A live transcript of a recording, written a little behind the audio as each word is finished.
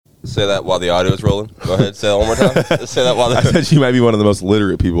Say that while the audio is rolling. Go ahead. Say that one more time. Say that while I said you might be one of the most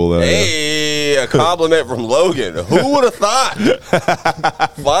literate people, though. Hey, a compliment from Logan. Who would have thought?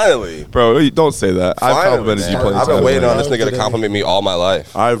 Finally. Bro, don't say that. I've complimented you plenty of times. I've been waiting on this nigga to compliment me all my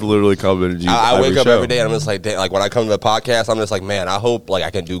life. I've literally complimented you. I wake up every day and I'm just like, damn, when I come to the podcast, I'm just like, man, I hope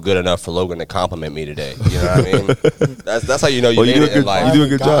I can do good enough for Logan to compliment me today. You know what I mean? That's how you know you made it in life. You do a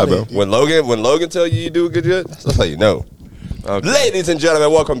good job, bro. When Logan tell you do a good job, that's how you know. Okay. Ladies and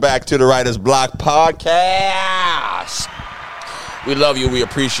gentlemen, welcome back to the Writer's Block Podcast. We love you. We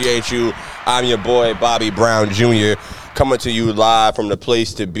appreciate you. I'm your boy, Bobby Brown Jr., coming to you live from the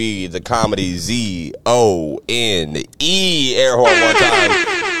place to be, the Comedy ZONE. Air horn one time.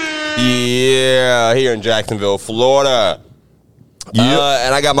 Yeah, here in Jacksonville, Florida. Yep.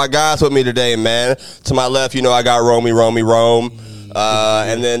 And I got my guys with me today, man. To my left, I got Romy. And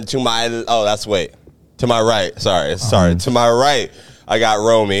then to my, to my right, sorry. To my right, I got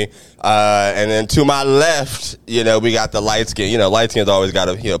Romy. And then to my left, we got the light skin. Light skin's always got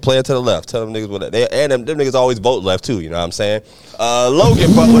to, play it to the left. Tell them niggas what they, and them niggas always vote left too, you know what I'm saying?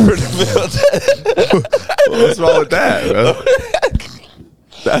 Logan Butler in the building. What's wrong with that, bro?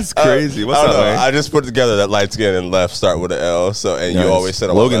 That's crazy. What's up, man? I just put together that light skin and left start with an L. So, and nice. You always sit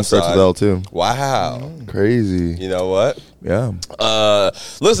on Logan my starts side. with L too. Wow. Crazy. You know what? Yeah.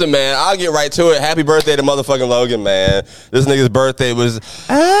 Listen, man, I'll get right to it. Happy birthday to motherfucking Logan, man. This nigga's birthday was.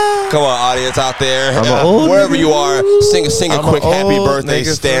 Come on, audience out there. Wherever you are, sing a quick happy birthday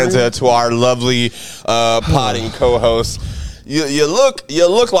stanza to our lovely potting co-host. You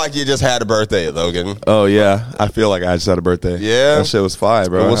look like you just had a birthday, Logan. Oh yeah, I feel like I just had a birthday. Yeah, that shit was fire,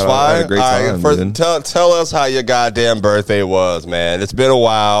 bro. It was fire. I had a great time. All right, tell us how your goddamn birthday was, man. It's been a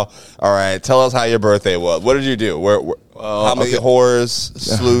while. All right, tell us how your birthday was. What did you do? How many whores,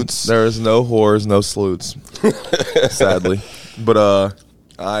 sleuts? There is no whores, no sleuts, sadly. But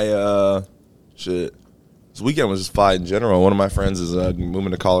shit. This weekend was just fine in general. One of my friends is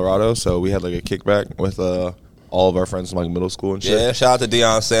moving to Colorado, so we had like a kickback with all of our friends from like middle school and shit. Yeah, shout out to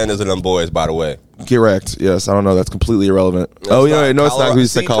Deion Sanders and them boys, by the way. Correct. Yes, I don't know. That's completely irrelevant. It's no, it's not. You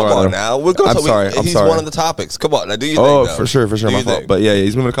said Colorado. Come on now. I'm sorry. He's one of the topics. Come on now. Do you think? Oh, for sure, my fault. But yeah,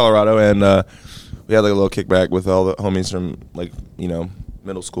 he's moving to Colorado, and we had like a little kickback with all the homies from like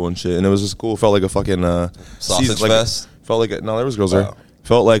middle school and shit, and it was just cool. It felt like a fucking sausage fest. Felt like no, there was girls there.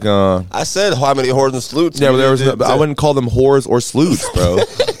 Felt like I said how many whores and sleuts. Yeah, but there was. I wouldn't call them whores or sleuts, bro.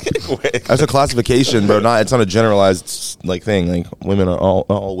 That's a classification, bro. It's not a generalized like thing. Like women are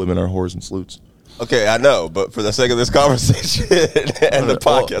all women are whores and sleuts. Okay, I know, but for the sake of this conversation and the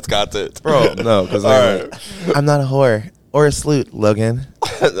podcast content, bro, no, because I'm not a whore or a sleut, Logan.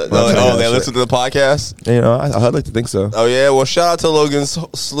 They listen to the podcast? I'd like to think so. Oh, yeah? Well, shout out to Logan's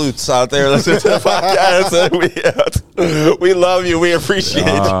sleuths out there listening to the podcast. We love you. We appreciate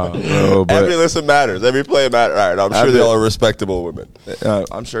you. Bro, every listen matters. Every play matters. All right, I'm sure they all are respectable women.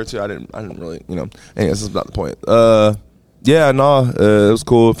 I'm sure, too. I didn't really, Anyway, this is not the point. Yeah, no, it was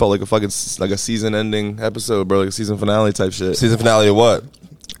cool. It felt like a fucking, like a season-ending episode, bro. Like a season finale type shit. Season finale of what?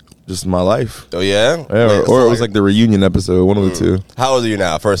 Just my life. Oh, yeah? Or it was like the reunion episode, one of the two. How old are you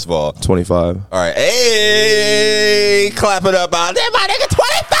now, first of all? 25. All right. Hey, clap it up out there, my nigga,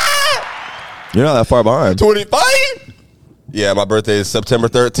 25! You're not that far behind. 25? Yeah, my birthday is September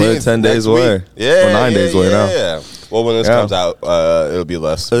 13th. We're 10 days away. Yeah. Or 9 days away now. Yeah. Well, when this comes out, it'll be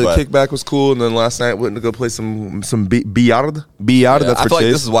less. The kickback was cool, and then last night went to go play some billard. Billard, that's I for feel like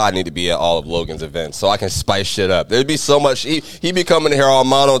Chase. this is why I need to be at all of Logan's events, so I can spice shit up. There'd be so much. He be coming here all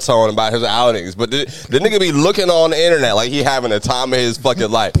monotone about his outings, but the nigga be looking on the internet like he having the time of his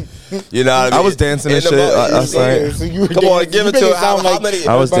fucking life. You know what I mean? I was dancing and shit last night. Come on, give it to how many?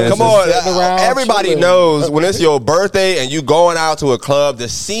 I was dancing. Come on, everybody knows when it's your birthday and you going out to a club, the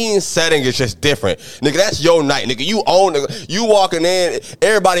scene setting is just different. Nigga, that's your night. Nigga, you own it. You walking in,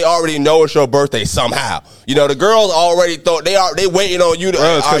 everybody already know it's your birthday somehow. The girls already thought they waiting on you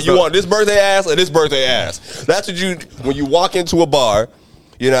to. You want this birthday ass or this birthday ass? That's what when you walk into a bar.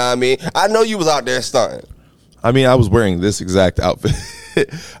 You know what I mean? I know you was out there stunting. I mean, I was wearing this exact outfit.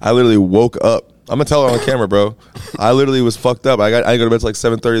 I literally woke up. I'm gonna tell her on camera, bro. I literally was fucked up. I go to bed till like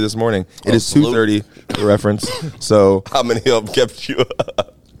 7:30 this morning. It is 2:30 for reference. So how many of them kept you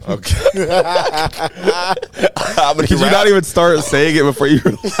up? Okay. How many? Did you not even start saying it before you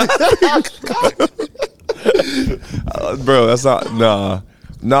were bro, that's not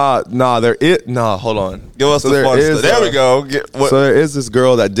hold on. Give us the fun stuff. There we go. So there is this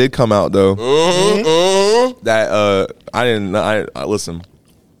girl that did come out though. That I wasn't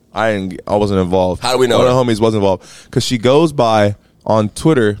involved. How do we know? One of the homies was involved because she goes by on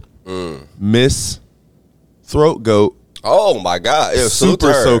Twitter Miss Throat Goat Oh my God! It was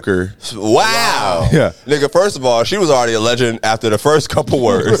Super soaker. Wow. Yeah. Nigga, first of all, she was already a legend after the first couple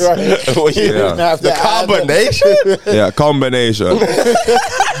words. Right. When you- Yeah. The combination? Yeah, combination.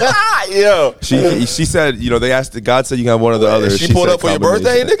 Yo. She said, they asked, God said you can have one or the other. She pulled said up for your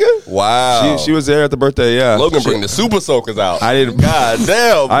birthday, combination. nigga? Wow. She was there at the birthday, yeah. Logan bring the super soakers out. I didn't. God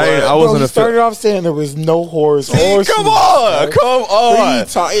damn, boy. I Bro, wasn't you a started off saying there was no horse. Or Come on. Come on.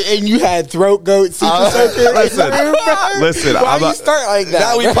 and you had throat goat super soaker. Listen, Why I'm you not, start like that?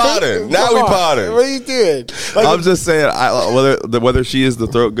 Now we potting. Now Come we on. potting. What are you doing? Like, I'm just saying, whether she is the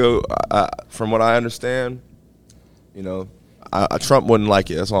throat goat, from what I understand, Trump wouldn't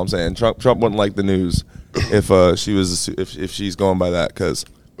like it. That's all I'm saying. Trump wouldn't like the news if if she's going by that, because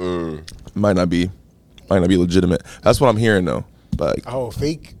it might not be legitimate. That's what I'm hearing though. But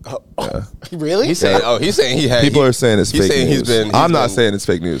fake? yeah. Really? He's saying he had. People are saying it's fake news. I'm not saying it's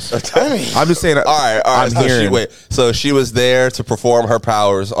fake news. I'm just saying. All right. I'm hearing. So she was there to perform her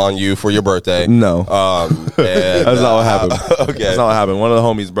powers on you for your birthday. No, and, that's not what happened. Okay, that's not what happened. One of the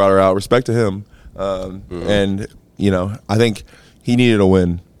homies brought her out. Respect to him, and I think he needed a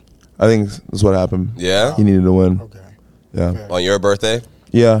win. I think that's what happened. Yeah? he needed a win. Okay. Yeah, on your birthday.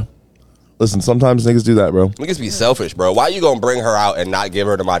 yeah. Listen, sometimes niggas do that, bro. Niggas be selfish, bro. Why you gonna bring her out and not give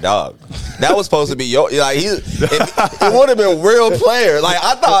her to my dog? That was supposed to be your. Like it would have been real player. Like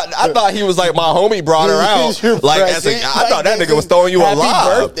I thought he was like my homie brought her out. Like I thought that nigga was throwing you a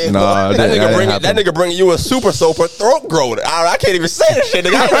lob. Nah, that nigga bring you a super soaker throat goat. I can't even say this shit.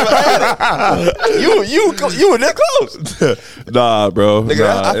 Nigga, I never had it. You were that close. Nah, bro. Nigga,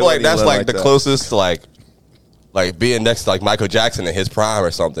 nah, I feel like that's like the that. closest to like being next to like Michael Jackson in his prime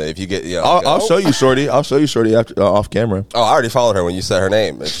or something. If you get, I'll show you, shorty. I'll show you, shorty, after off camera. Oh, I already followed her when you said her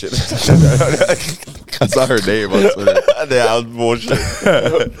name and shit. I saw her name on Twitter. Yeah, I was bullshit.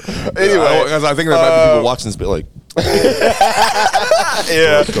 Anyway, because I think there might be people watching this bit like,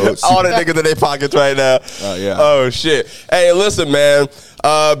 yeah, all the niggas in their pockets right now. Yeah. Oh shit. Hey, listen, man.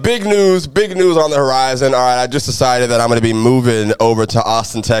 Big news on the horizon. All right, I just decided that I'm going to be moving over to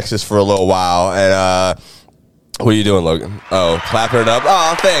Austin, Texas for a little while, and what are you doing, Logan? Oh, clapping it up.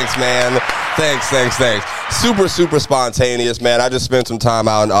 Oh, thanks, man. Thanks. Super spontaneous, man. I just spent some time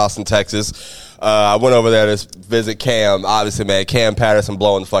out in Austin, Texas. I went over there to visit Cam. Obviously, man, Cam Patterson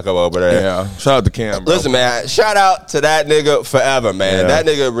blowing the fuck up over there. yeah. Shout out to Cam, bro. Listen, man, shout out to that nigga forever, man. Yeah. That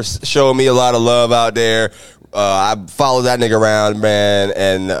nigga showed me a lot of love out there. I followed that nigga around, man,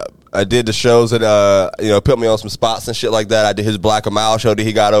 and I did the shows that, put me on some spots and shit like that. I did his Black a Mile show that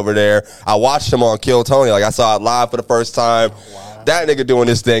he got over there. I watched him on Kill Tony. Like, I saw it live for the first time. Oh, wow. That nigga doing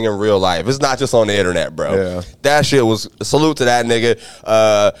this thing in real life. It's not just on the internet, bro. Yeah. That shit was a salute to that nigga.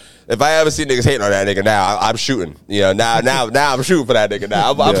 If I ever see niggas hating on that nigga now, I'm shooting. Now I'm shooting for that nigga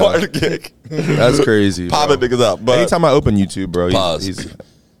now. I'm part of the gig. That's crazy. Popping niggas up. But anytime I open YouTube, bro, pause.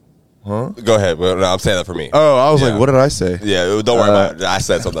 Huh? Go ahead. Well, no, I'm saying that for me. Oh, I was like, what did I say? Yeah, don't worry about it. I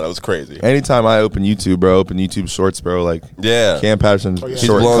said something that was crazy. Anytime I open YouTube, bro, open YouTube Shorts, bro, like Cam Patterson's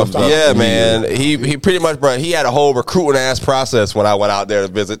short comes up. Yeah, man. He pretty much, bro. He had a whole recruiting ass process when I went out there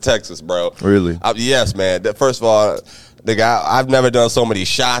to visit Texas, bro. Really? Yes, man. First of all, nigga, I've never done so many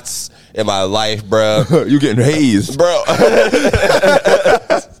shots in my life, bro. You getting hazed, bro.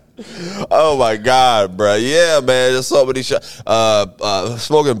 Oh my God, bro. Yeah, man. There's so many shots.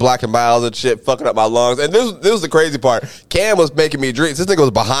 Smoking Black and Miles and shit, fucking up my lungs. And this was the crazy part. Cam was making me drinks. This nigga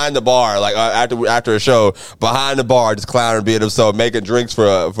was behind the bar, like after a show, behind the bar, just clowning, being himself, making drinks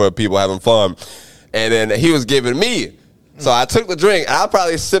for people having fun. And then he was giving me. So I took the drink, and I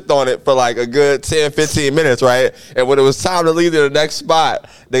probably sipped on it for like a good 10, 15 minutes, right? And when it was time to leave to the next spot,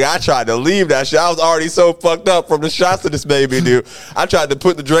 nigga, I tried to leave that shit. I was already so fucked up from the shots that this made me do. I tried to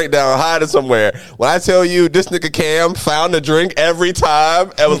put the drink down and hide it somewhere. When I tell you, this nigga Cam found the drink every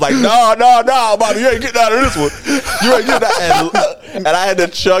time and was like, no, Bobby, you ain't getting out of this one. You ain't getting out. And I had to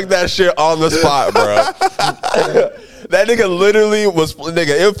chug that shit on the spot, bro. That nigga literally was,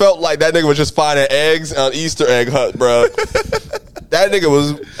 it felt like that nigga was just finding eggs on Easter egg hunt, bro. That nigga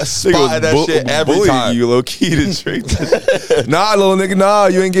was spotting that shit every time. You low key to drink that. Nah, little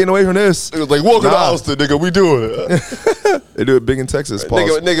nigga, you ain't getting away from this. It was like, welcome to Austin, nigga, we doing it. They do it big in Texas.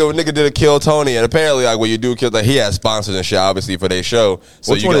 Nigga did a Kill Tony, and apparently, like when you do Kill, like he has sponsors and shit, obviously for their show.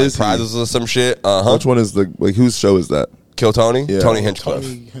 So Which you one get is prizes or some shit. Which one is whose show is that? Kill Tony? Yeah. Tony Hinchcliffe.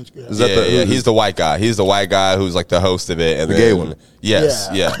 Is that He's the white guy. He's the white guy who's like the host of it. And the gay one. Yes,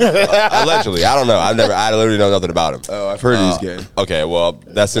 yeah. Allegedly. I don't know. I literally know nothing about him. Oh, I've heard he's gay. Okay, well,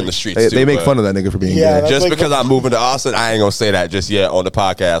 that's in the streets too. They make fun of that nigga for being gay. Just like because I'm moving to Austin, I ain't gonna say that just yet on the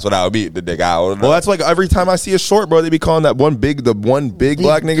podcast without beating the nigga out. Well, that's like every time I see a short, bro, they be calling the one big black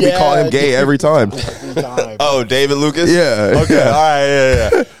nigga be calling him gay every time. Oh, David Lucas? Yeah. Okay, all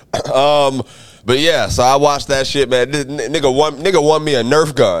right, yeah. But yeah, so I watched that shit, man. This nigga won me a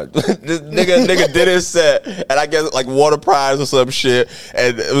Nerf gun. This nigga did his set, and I guess like won a prize or some shit.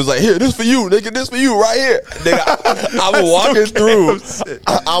 And it was like, here, this for you, nigga, this for you, right here, nigga.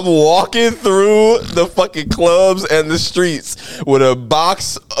 I'm walking through the fucking clubs and the streets with a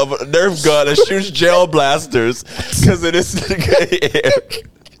box of a Nerf gun that shoots gel blasters because of this nigga.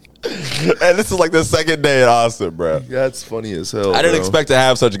 And this is like the second day in Austin, bro. That's funny as hell. I didn't expect to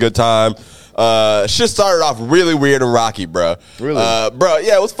have such a good time. Shit started off really weird and rocky, bro. Really, bro?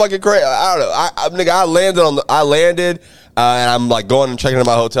 Yeah, it was fucking crazy. I don't know. I landed, and I'm like going and checking in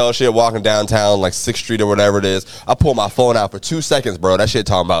my hotel shit, walking downtown like 6th Street or whatever it is. I pull my phone out for 2 seconds, bro. That shit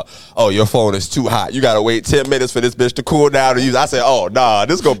talking about, oh, your phone is too hot. You gotta wait 10 minutes for this bitch to cool down to use. I said, oh nah,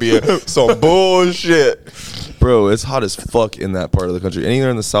 this gonna be some bullshit. Bro, it's hot as fuck in that part of the country.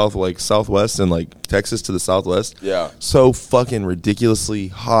 Anywhere in the south, like southwest and like Texas to the southwest. Yeah. So fucking ridiculously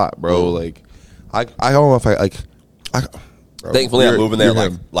hot, bro. Like, I don't know if bro, Thankfully, I'm moving there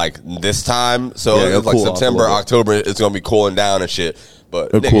like this time. So Yeah, it's like cool off a September, little bit. October, it's gonna be cooling down and shit. But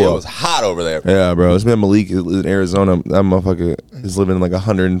It'll nigga, cool it off. was hot over there. Yeah, bro. It's been Malik in Arizona. That motherfucker is living in like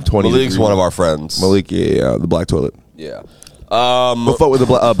 120. Malik's degrees. one of our friends. Malik, yeah, the Black Toilet. Yeah. But fuck with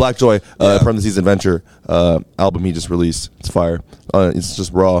the Black Joy Parentheses Adventure album he just released. It's fire. It's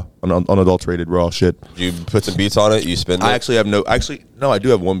just raw, unadulterated raw shit. You put some beats on it. You spin it. I actually have no. I do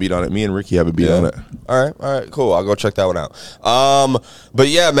have one beat on it. Me and Ricky have a beat on it. All right, cool. I'll go check that one out. But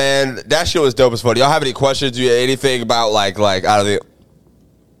yeah, man, that shit was dope as fuck. Y'all have any questions? You anything about like out of the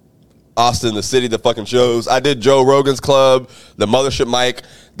Austin, the city, the fucking shows? I did Joe Rogan's Club, the Mothership Mic.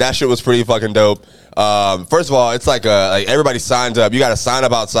 That shit was pretty fucking dope. First of all, it's like everybody signs up. You got to sign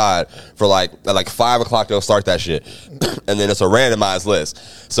up outside for at 5 o'clock. They'll start that shit, and then it's a randomized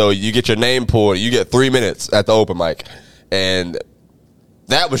list. So you get your name pulled. You get 3 minutes at the open mic, and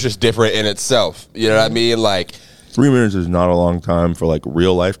that was just different in itself. You know what I mean? Like 3 minutes is not a long time for like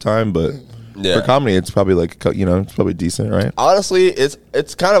real lifetime, but for comedy, it's probably like it's probably decent, right? Honestly,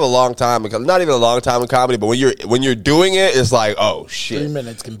 it's kind of a long time because not even a long time in comedy, but when you're doing it, it's like, oh shit, 3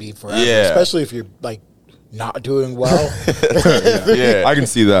 minutes can be forever, Yeah. especially if you're like not doing well. yeah. I can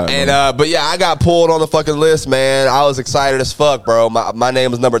see that. And but yeah, I got pulled on the fucking list, man. I was excited as fuck, bro. My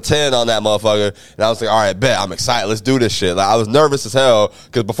name was number 10 on that motherfucker, and I was like, all right, bet, I'm excited. Let's do this shit. Like, I was nervous as hell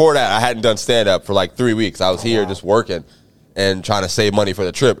because before that, I hadn't done stand up for like 3 weeks. I was here just working and trying to save money for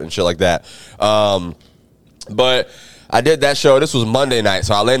the trip and shit like that. But I did that show. This was Monday night,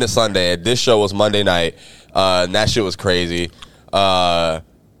 so I landed Sunday. This show was Monday night, and that shit was crazy.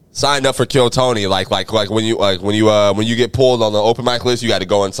 Signed up for Kill Tony, like when you get pulled on the open mic list, you got to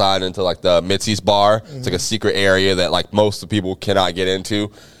go inside into like the Mitzi's bar. Mm-hmm. It's like a secret area that like most of the people cannot get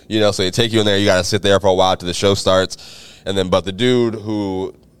into. So they take you in there. You got to sit there for a while till the show starts, and then but the dude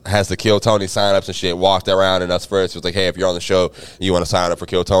who has the Kill Tony sign-ups and shit walked around and us first. It was like, hey, if you're on the show and you want to sign up for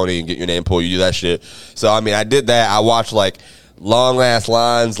Kill Tony and get your name pulled, you do that shit. So, I mean, I did that. I watched, like, long-ass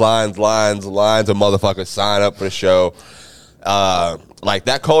lines of motherfuckers sign up for the show. Like,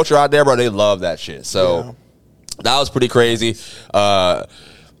 that culture out there, bro, they love that shit. So, that was pretty crazy. I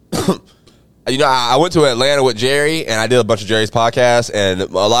went to Atlanta with Jerry, and I did a bunch of Jerry's podcasts, and a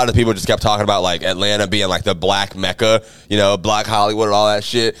lot of the people just kept talking about, like, Atlanta being, like, the black Mecca, Black Hollywood and all that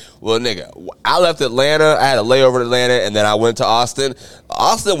shit. Well, nigga, I left Atlanta. I had a layover in Atlanta, and then I went to Austin.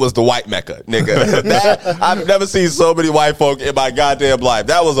 Austin was the white Mecca, nigga. I've never seen so many white folk in my goddamn life.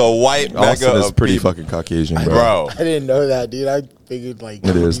 That was a white Mecca. Austin is pretty fucking Caucasian, bro. I didn't know that, dude. I figured, like...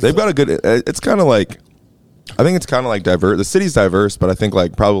 It is. They've got a good... It's kind of like... I think it's kind of like diverse. The city's diverse, but I think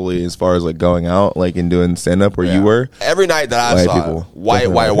like probably as far as like going out, like and doing stand up where you were. Every night that I saw people. White.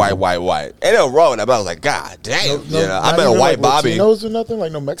 And it was wrong. I was like, God damn. I met a white Bobby. Latinos or nothing?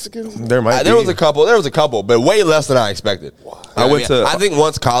 Like no Mexicans? There might be. There was a couple, but way less than I expected. I think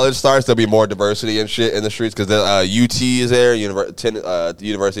once college starts, there'll be more diversity and shit in the streets because UT is there,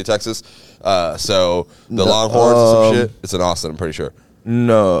 University of Texas. So the Longhorns and some shit. It's in Austin, I'm pretty sure.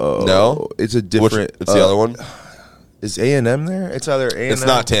 No, it's a different. It's the other one. Is A&M there? It's either A&M. It's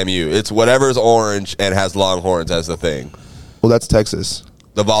not TAMU. It's whatever's orange and has Longhorns as the thing. Well, that's Texas.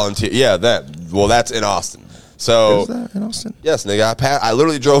 The volunteer. Yeah, that. Well, that's in Austin. So is that in Austin? Yes, nigga. I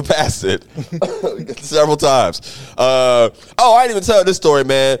literally drove past it several times. I didn't even tell this story,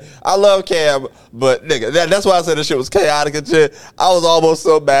 man. I love Cam, but nigga, that's why I said this shit was chaotic and shit. I was almost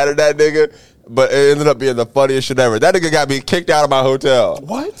so mad at that nigga. But it ended up being the funniest shit ever. That nigga got me kicked out of my hotel.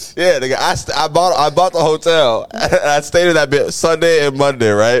 What? Yeah, nigga. I bought the hotel. And I stayed in that bit Sunday and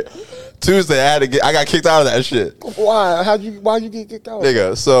Monday, right? Tuesday, I got kicked out of that shit. Why? Why'd you get kicked out?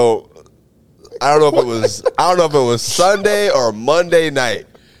 Nigga, so I don't know if it was Sunday or Monday night.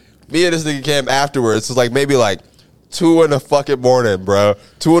 Me and this nigga came afterwards. It's like maybe like 2 in the fucking morning, bro.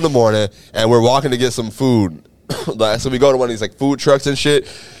 2 in the morning, and we're walking to get some food. So we go to one of these like food trucks and shit.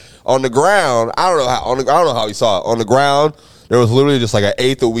 On the ground, I don't know how he saw it. On the ground, there was literally just like an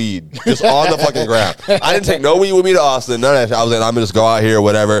eighth of weed just on the fucking ground. I didn't take no weed with me to Austin. None of that shit. I was like, I'm gonna just go out here or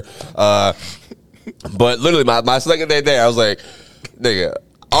whatever. But literally, my second day there, I was like, nigga,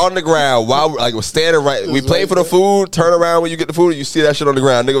 on the ground while like we're standing right. We played for the food. Turn around when you get the food and you see that shit on the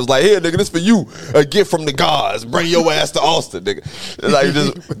ground. Nigga was like, here, nigga, this for you. A gift from the gods. Bring your ass to Austin, nigga. Like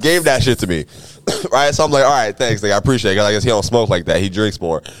just gave that shit to me. Right? So I'm like, all right, thanks, nigga. I appreciate it. Cause I guess he don't smoke like that. He drinks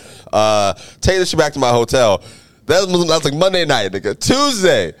more. Take this shit back to my hotel. That was like Monday night, nigga.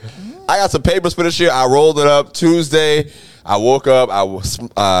 Tuesday, I got some papers for this shit. I rolled it up. Tuesday, I woke up.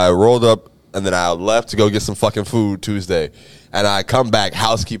 I rolled up, and then I left to go get some fucking food Tuesday. And I come back,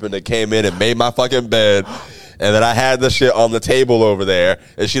 housekeeping that came in and made my fucking bed. And then I had the shit on the table over there.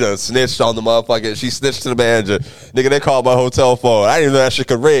 And she done snitched on the motherfucker. She snitched to the manager. Nigga, they called my hotel phone. I didn't even know that shit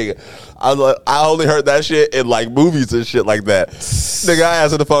could ring. I only heard that shit in like movies and shit like that. Nigga, I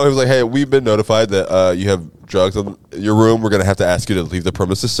answered the phone. He was like, hey, we've been notified that you have drugs in your room. We're going to have to ask you to leave the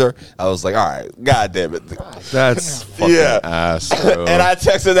premises, sir. I was like, all right, God damn it. That's fucking ass, bro. And I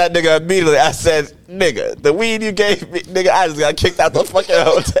texted that nigga immediately. I said, nigga, the weed you gave me, nigga, I just got kicked out the fucking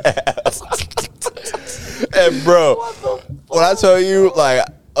hotel. And bro, when I tell you, like,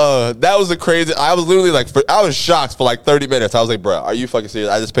 that was the crazy. I was literally like, I was shocked for like 30 minutes. I was like, bro, are you fucking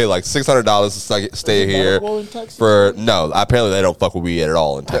serious? I just paid like $600 to stay here for no. Apparently, they don't fuck with weed at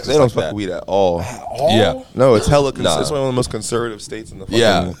all in Texas. They don't fuck with weed at all. Yeah, no, it's hella. It's one of the most conservative states in the fucking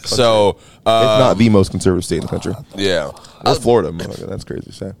country. So if not the most conservative state in the country. Yeah, that's Florida. That's crazy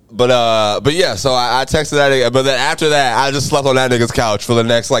to say. But yeah. So I texted that nigga. But then after that, I just slept on that nigga's couch for the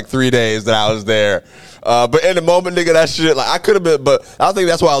next like 3 days that I was there. But in the moment, nigga, that shit, like, I could have been, but I think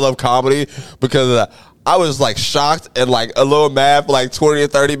that's why I love comedy, because I was, like, shocked and, like, a little mad for, like, 20 or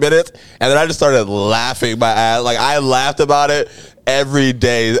 30 minutes, and then I just started laughing my ass. Like, I laughed about it every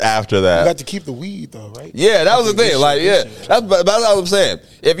day after that. You got to keep the weed, though, right? Yeah, that was the thing. Like, yeah, that's what I'm saying.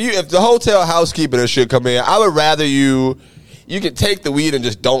 If the hotel housekeeping and shit come in, I would rather you can take the weed and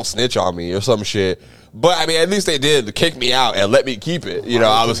just don't snitch on me or some shit. But, I mean, at least they did kick me out and let me keep it. You know,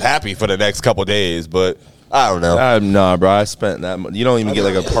 I was happy for the next couple days, but I don't know. Nah, bro, I spent that money. You don't even get,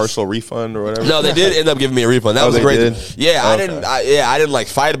 like, a partial refund or whatever? No, they did end up giving me a refund. That was great. Did? Yeah, okay. I didn't, like,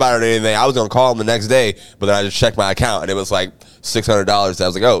 fight about it or anything. I was going to call them the next day, but then I just checked my account, and it was, like, $600. I was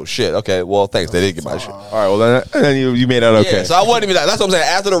like, oh, shit, okay, well, thanks. They did get my shit. All right, well, then you made out okay. Yeah, so I wasn't even, that's what I'm saying.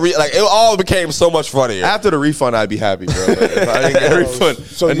 After the, it all became so much funnier. After the refund, I'd be happy, bro. Like, if I didn't get a refund,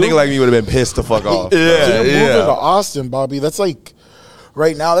 so a nigga like me would have been pissed to fuck off. Yeah, so you're moving to Austin, Bobby. That's like,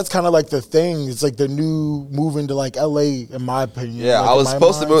 right now, that's kind of like the thing. It's like the new moving to like LA, in my opinion. Yeah, like, I was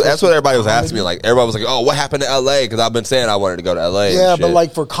supposed to move. That's what everybody was asking me. Like, everybody was like, oh, what happened to LA? Because I've been saying I wanted to go to LA. Yeah, but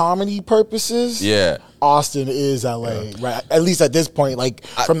like for comedy purposes, yeah, Austin is LA, right? At least at this point, like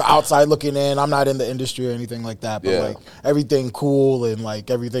from the outside looking in, I'm not in the industry or anything like that, but like everything cool and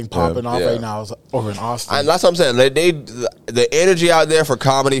like everything popping off right now is over in Austin. And that's what I'm saying. The energy out there for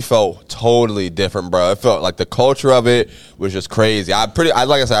comedy felt totally different, bro. It felt like the culture of it was just crazy. Like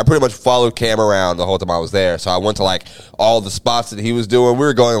I said, I pretty much followed Cam around the whole time I was there. So I went to like all the spots that he was doing. We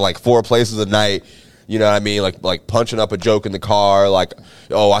were going like 4 places a night. You know what I mean? Like punching up a joke in the car. Like,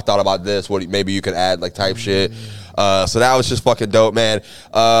 oh, I thought about this. What maybe you could add like type shit. So that was just fucking dope, man.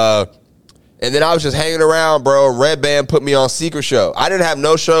 And then I was just hanging around, bro. Red Band put me on Secret Show. I didn't have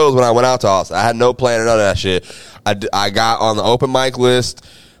no shows when I went out to Austin. I had no plan or none of that shit. I got on the open mic list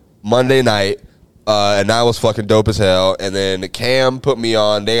Monday night. And that was fucking dope as hell. And then Cam put me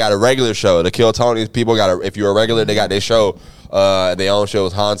on. They got a regular show. The Kill Tony's people if you're a regular, they got their show. Their own show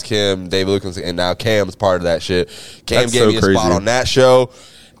was Hans Kim, Dave Lucas, and now Cam's part of that shit. Cam gave me a spot on that show.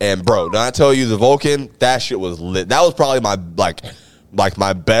 And bro, did I tell you the Vulcan? That shit was lit. That was probably my like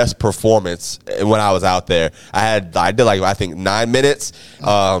my best performance when I was out there. I did like I think 9 minutes.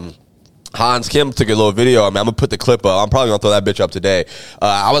 Hans Kim took a little video. I mean, I'm gonna put the clip up. I'm probably gonna throw that bitch up today.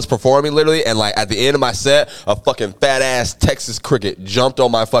 I was performing literally, and like at the end of my set, a fucking fat ass Texas cricket jumped on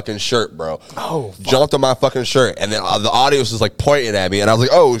my fucking shirt, bro. Oh, jumped on my fucking shirt, and then the audience was like pointing at me, and I was like,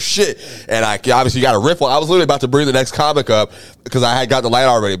 oh shit! And I obviously got a riff on. I was literally about to bring the next comic up because I had got the light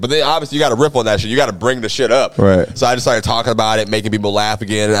already. But then obviously you got to riff on that shit. You got to bring the shit up, right? So I just started talking about it, making people laugh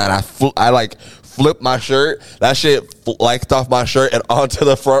again, and I like flipped my shirt. That shit liked off my shirt and onto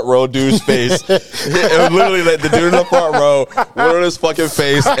the front row dude's face. It literally let the dude in the front row went on his fucking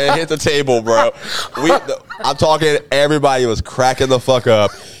face and hit the table, bro. I'm talking, everybody was cracking the fuck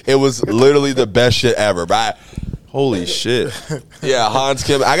up. It was literally the best shit ever, bro. Holy shit. Yeah, Hans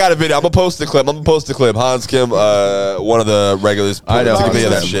Kim. I got a video. I'm going to post the clip. Hans Kim, one of the regulars. I know. Took a video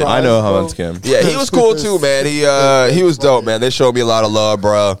of that shit. I know Hans Kim. Yeah, he was cool too, man. He was dope, man. They showed me a lot of love,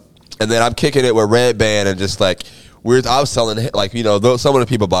 bro. And then I'm kicking it with Red Band and just like, I was telling, like, you know, some of the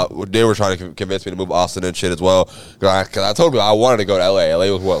people they were trying to convince me to move to Austin and shit as well. Because I told people I wanted to go to LA.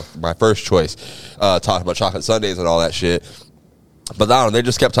 LA was my first choice. Talking about Chocolate Sundays and all that shit. But I don't know, they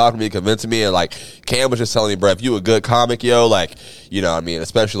just kept talking to me, convincing me, and like Cam was just telling me, bro, if you a good comic, yo, like, you know what I mean,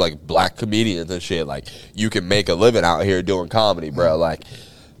 especially like black comedians and shit, like you can make a living out here doing comedy, bro. Like,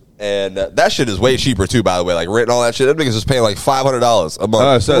 and that shit is way cheaper too, by the way. Like rent and all that shit, them niggas just paying like $500 a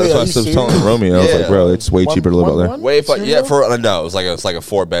month. That's what I was telling Romeo. I was like, bro, it's way cheaper to live out there. Way no, it's like a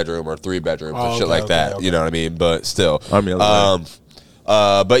 4-bedroom or 3 bedrooms and shit like that. Okay. You know what I mean? But still, I mean,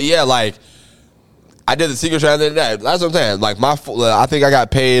 but yeah, like. I did the Secret Show the other day. That's what I'm saying. Like I think I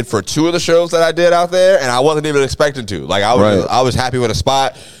got paid for 2 of the shows that I did out there, and I wasn't even expecting to. Like I was happy with a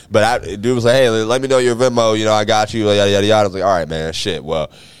spot, but dude was like, "Hey, let me know your Venmo. You know, I got you." Yada yada yada. I was like, "All right, man. Shit. Well,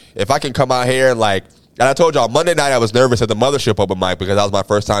 if I can come out here and like." And I told y'all, Monday night I was nervous at the Mothership open mic because that was my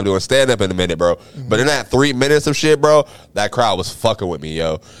first time doing stand-up in a minute, bro. But in that 3 minutes of shit, bro, that crowd was fucking with me,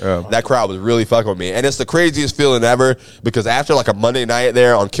 yo. Yeah. That crowd was really fucking with me. And it's the craziest feeling ever because after like a Monday night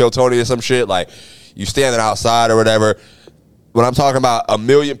there on Kill Tony or some shit, like you standing outside or whatever, when I'm talking about 1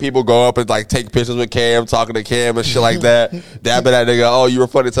 million people go up and like take pictures with Cam, talking to Cam and shit like that, dabbing that nigga, oh, you were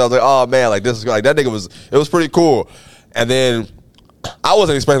funny. So I was like, oh, man, like this is like that nigga it was pretty cool. And then I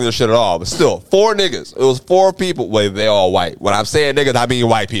wasn't expecting this shit at all, but still, 4 niggas. It was 4 people. Wait, they all white. When I'm saying niggas, I mean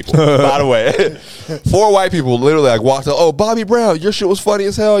white people. By the way, 4 white people literally like walked up. Oh, Bobby Brown, your shit was funny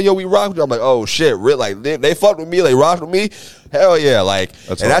as hell. Yo, we rocked with you. I'm like, oh shit, really? Like they fucked with me. They rocked with me. Hell yeah, like,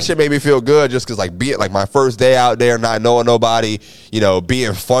 that shit made me feel good just because like being like my first day out there, not knowing nobody, you know,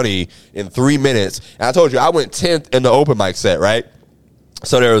 being funny in 3 minutes. And I told you I went 10th in the open mic set, right?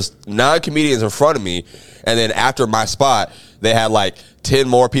 So there was 9 comedians in front of me, and then after my spot, they had like 10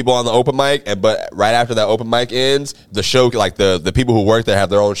 more people on the open mic, but right after that open mic ends, the show, like the people who work there have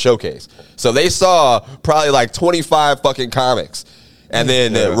their own showcase. So they saw probably like 25 fucking comics. And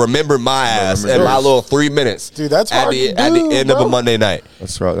then remember my ass and my little 3 minutes. Dude, that's hard at the end of a Monday night.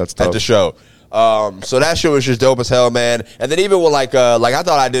 That's right. That's tough. At the show. So that shit was just dope as hell, man. And then even when like I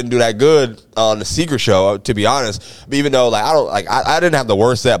thought I didn't do that good on the Secret Show, to be honest. But even though like I didn't have the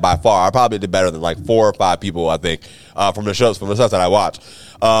worst set by far. I probably did better than like 4 or 5 people, I think, from the stuff that I watched.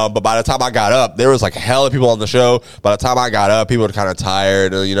 But by the time I got up, there was like hella people on the show. By the time I got up, people were kind of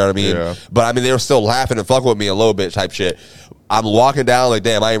tired, you know what I mean? Yeah. But I mean, they were still laughing and fucking with me a little bit type shit. I'm walking down like,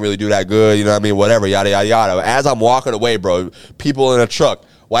 damn, I didn't really do that good, you know what I mean? Whatever, yada, yada, yada. As I'm walking away, bro, people in a truck,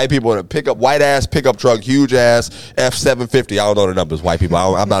 white people in a white-ass pickup truck, huge-ass F-750. I don't know the numbers, white people.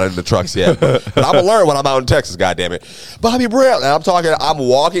 I'm not in the trucks yet. But I'm going to learn when I'm out in Texas, goddammit. Bobby Brown. And I'm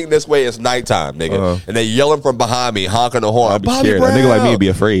walking this way. It's nighttime, nigga. And they yelling from behind me, honking the horn. I'd be Bobby scared. Brown. A nigga like me would be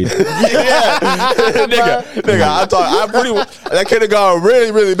afraid. Yeah. nigga, that could have gone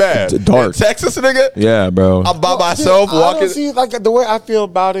really, really bad. It's dark. In Texas, nigga? Yeah, bro. I'm by myself walking. See, like, the way I feel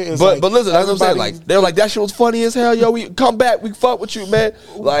about it is but listen, that's what I'm saying. Like, they're like, that shit was funny as hell. Yo, we come back. We fuck with you, man.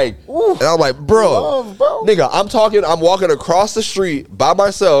 Like, and I'm like, bro, nigga, I'm walking across the street by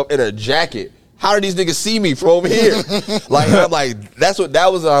myself in a jacket. How did these niggas see me from over here? Like, I'm like,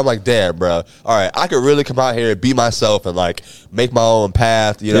 that was. I'm like, damn, bro. All right, I could really come out here and be myself and like make my own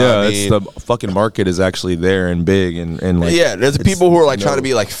path. You know what I mean? The fucking market is actually there and big and like, yeah. There's people who are like trying to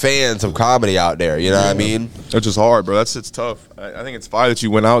be like fans of comedy out there. You know what I mean? It's just hard, bro. It's tough. I think it's fine that you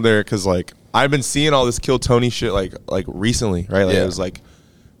went out there because like I've been seeing all this Kill Tony shit like recently, right? Like it was like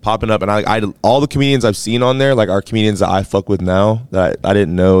popping up, and I all the comedians I've seen on there like are comedians that I fuck with now that I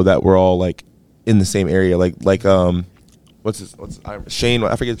didn't know that we're all like in the same area, like Shane,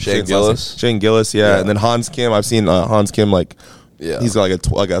 I forget Shane Gillis. Shane Gillis, yeah. And then Hans Kim, I've seen Hans Kim like he's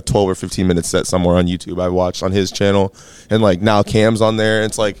got like a 12 or 15 minute set somewhere on YouTube I watched on his channel, and like now Cam's on there.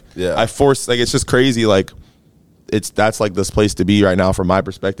 It's like I forced, like it's just crazy, like that's like this place to be right now from my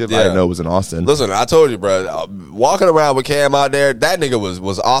perspective. I didn't know it was in Austin. Listen, I told you, bro, walking around with Cam out there, that nigga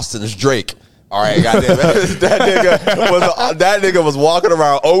was Austin's Drake. All right, goddamn it. That nigga was walking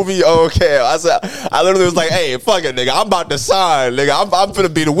around OVO Cam. I literally was like, hey, fuck it, nigga. I'm about to sign, nigga. I'm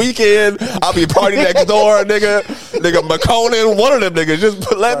finna be the weekend. I'll be party next door, nigga. nigga McConan, one of them niggas.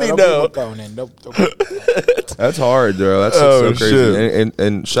 Just let me know. That's hard, bro. That's so crazy.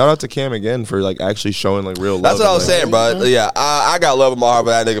 And shout out to Cam again for like actually showing like real love. That's what I was saying, bro. Yeah, I got love in my heart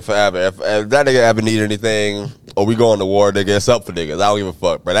for that nigga forever. If that nigga ever need anything, or we going to war, nigga, it's up for niggas. I don't give a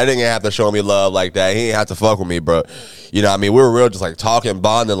fuck, bro. That nigga ain't have to show me love like that. He ain't have to fuck with me, bro. You know what I mean? We were real just like talking,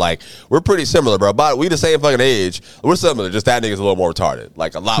 bonding. Like, we're pretty similar, bro. But we the same fucking age. We're similar. Just that nigga's a little more retarded.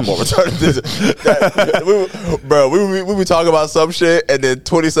 Like, a lot more retarded. We be talking about some shit, and then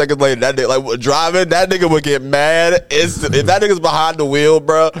 20 seconds later, that nigga, like, driving, that nigga would get mad instant. If that nigga's behind the wheel,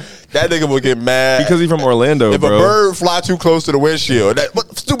 bro, that nigga would get mad. Because he's from Orlando, if bro. If a bird fly too close to the windshield, that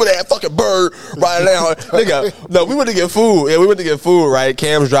stupid ass fucking bird right now. Nigga, no, we went to get food. Yeah, we went to get food, right?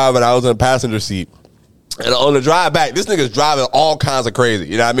 Cam's driving. I was in the passenger seat. And on the drive back, this nigga's driving all kinds of crazy.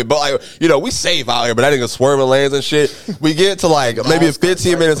 You know what I mean? But, like, you know, we safe out here, but that nigga's swerving lanes and shit. We get to, like, maybe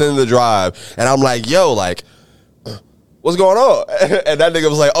 15 minutes into the drive, and I'm like, yo, like, what's going on? And that nigga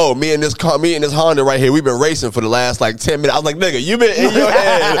was like, oh, me and this Honda right here, we've been racing for the last like 10 minutes. I was like, nigga, you been in your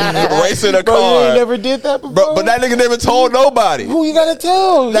head racing a car. You ain't never did that before? But that nigga never told nobody. Who you gotta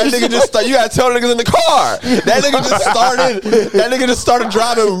tell? That nigga just you gotta tell niggas in the car. That nigga just started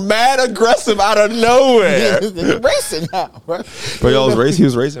driving mad aggressive out of nowhere. Racing now, bro. But he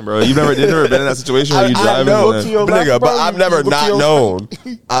was racing, bro. You've never been in that situation where you driving? Nigga, but I've never not known.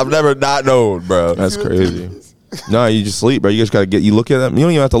 I've never not known, bro. That's crazy. No, you just sleep, bro. You just gotta you look at them. You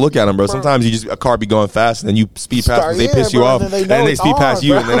don't even have to look at them, bro. Sometimes a car be going fast, and then you speed past because they piss you off, and then they speed past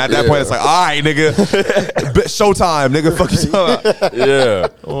you, and then at that point it's like, all right, nigga, showtime, nigga, fuck you talking. Yeah.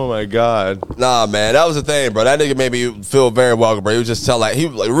 Oh my god. Nah, man, that was the thing, bro. That nigga made me feel very welcome, bro. He was just he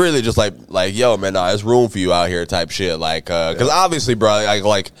was like really just like yo, man, nah, there's room for you out here, type shit. Like, cause obviously, bro,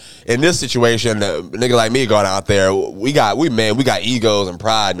 like in this situation, a nigga like me going out there, we got egos and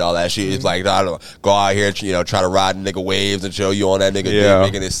pride and all that shit. It's like, I don't go out here, you know, try to ride nigga waves and show you on that nigga dick,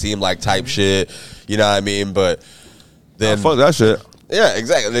 making it seem like type shit. You know what I mean? But then fuck that shit. Yeah,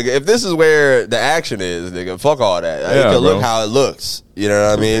 exactly. Nigga, if this is where the action is, nigga, fuck all that. Yeah, you can look how it looks. You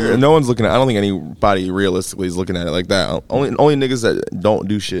know what I mean? No one's looking at. I don't think anybody realistically is looking at it like that. Only niggas that don't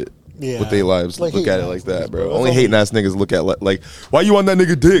do shit with their lives look at it like that, bro. Only hating ass niggas look at like, why you on that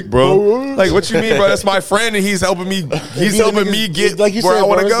nigga dick, bro? Like, what you mean, bro? That's my friend, and he's helping me. He's helping me get like where I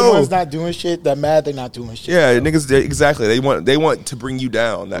want to go. The ones not doing shit, that mad they're not doing shit. Yeah, niggas exactly. They want to bring you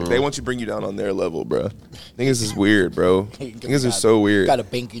down. They want to bring you down on their level, bro. Niggas is weird, bro. Niggas are so weird. Got a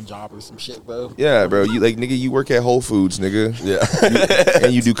banking job or some shit, bro. Yeah, bro. You like nigga, you work at Whole Foods, nigga. Yeah,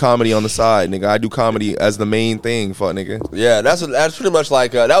 and you do comedy on the side, nigga. I do comedy as the main thing, fuck nigga. Yeah, that's pretty much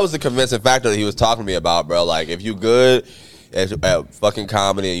like that was the convincing factor that he was talking to me about, bro. Like, if you good at fucking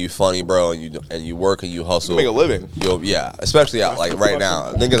comedy and you funny, bro, and you work and you hustle, you make a living. Especially out like right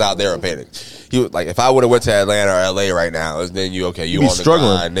now, niggas out there are panic. He was like, if I would have went to Atlanta or LA right now, then you on the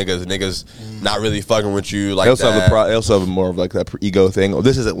struggling. grind, niggas not really fucking with you like they also that. They also have more of like that ego thing. Oh,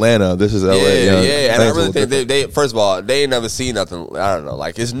 this is Atlanta. This is LA. Yeah. And I really think they first of all, they ain't never seen nothing. I don't know.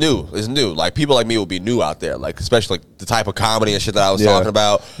 Like, it's new. Like, people like me will be new out there. Like, especially like the type of comedy and shit that I was talking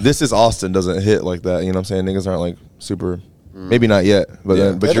about. This is Austin doesn't hit like that. You know what I'm saying? Niggas aren't like super. Maybe not yet, but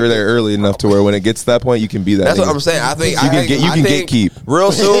you're there early enough to where when it gets to that point, you can be that. That's what I'm saying. I think you can gatekeep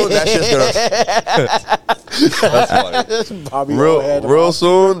real soon. That shit's gonna. That's funny. Real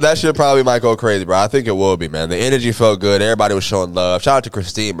soon, that shit probably might go crazy, bro. I think it will be, man. The energy felt good. Everybody was showing love. Shout out to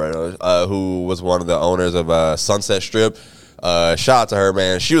Christine, bro, who was one of the owners of Sunset Strip. Shout out to her,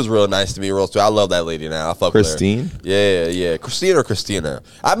 man. She was real nice to me, real sweet. I love that lady now. I fuck Christine? with her. Yeah. Christine or Christina.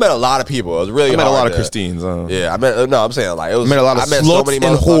 I met a lot of people. It was really I met hard a lot of Christines. Yeah, I'm saying like it was. I met a lot of sluts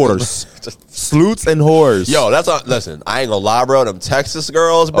and whores. Sleuts and whores. Yo, listen, I ain't gonna lie, bro. Them Texas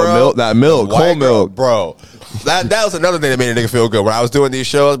girls, bro. That milk, cold milk, bro. That was another thing that made a nigga feel good when I was doing these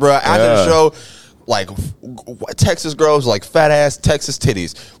shows, bro. After the show, like Texas girls, like fat ass Texas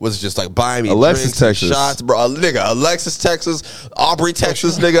titties, was just like buying me Alexis, drinks Texas. and shots, bro. Alexis, Texas, Aubrey,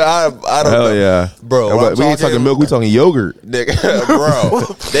 Texas, nigga. I don't Hell know, yeah, bro. We ain't talking milk, we talking yogurt, nigga, bro.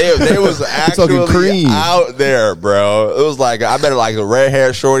 They was actually out there, bro. It was like I met like a red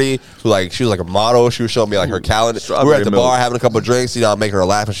haired shorty who she was like a model. She was showing me like her calendar. We were at the bar having a couple of drinks, you know, making her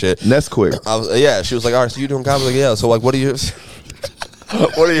laugh and shit. Nesquik. She was like, all right, so you doing comedy? Like, yeah. So like, what are you?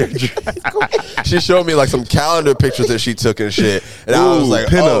 What are your? She showed me like some calendar pictures that she took and shit, and I was like,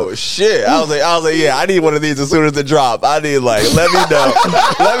 "Oh shit!" I was like, "Yeah, I need one of these as soon as it drop. I need let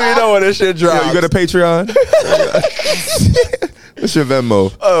me know when this shit drops." Yo, you got a Patreon? What's your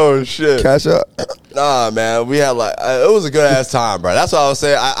Venmo? Oh shit! Cash up. Nah, man, we had like it was a good ass time, bro. That's what I was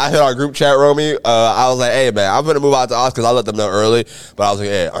saying. I hit our group chat, Romy. I was like, hey, man, I'm gonna move out to Austin because I let them know early. But I was like,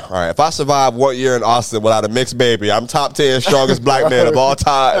 hey, all right, if I survive 1 year in Austin without a mixed baby, I'm top 10 strongest black man of all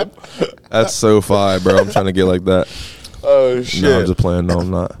time. That's so fire, bro. I'm trying to get like that. Oh shit! No, I'm just playing. No, I'm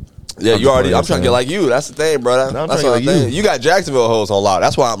not. Yeah, I'm trying to get like you. That's the thing, bro. That's what I'm saying. You got Jacksonville hoes on lock.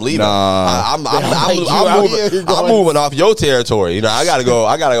 That's why I'm leaving. Nah, I'm moving off your territory. You know, I gotta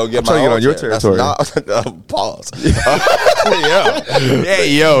go get my own on your territory. Pause.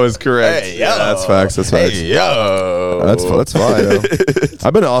 Hey, yo is correct. Hey, yo. Yeah, that's facts. That's facts. Hey, yo. That's fine. Yo.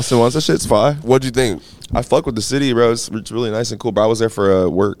 I've been to Austin once. That shit's fine. What'd you think? I fuck with the city, bro. It's really nice and cool. Bro, I was there for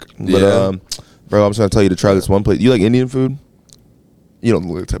work. But, Yeah. bro, I'm trying to tell you to try this one place. You like Indian food? You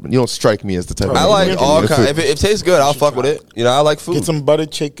don't strike me as the type. I like all kinds. If it tastes good, I'll fuck with it. You know, I like food. Get some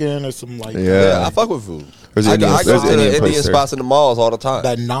buttered chicken or some like Yeah. I fuck with food. There's I Indian- go there's to the Indian place Indian there. spots in the malls all the time.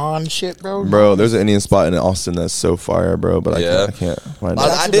 that non shit, bro. Bro, there's an Indian spot in Austin that's so fire, bro. But Yeah. I can't find it.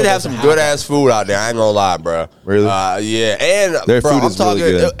 I did have some good ass food out there. I ain't gonna lie, bro. Really? Yeah, and Their bro, food I'm is really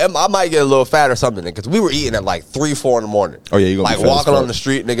talking. good. I might get a little fat or something because we were eating at like 3-4 in the morning. Oh, yeah, you gonna like be fat as walking fuck. on the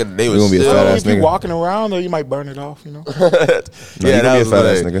street, nigga. They You was gonna be a still. fat ass If you nigga. walking around, though, you might burn it off. You know. you gonna be a was fat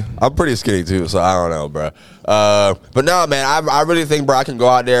ass like- nigga. I'm pretty skinny too, so I don't know, bro. But no, man, I really think, bro, I can go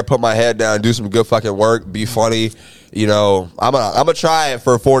out there, put my head down, do some good fucking work, be funny. You know, I'm gonna try it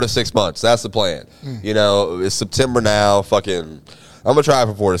for 4 to 6 months. That's the plan. You know, it's September now. Fucking, I'm gonna try it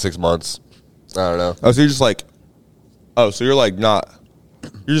for 4 to 6 months. I don't know. Oh, so you're just like, so you're like not.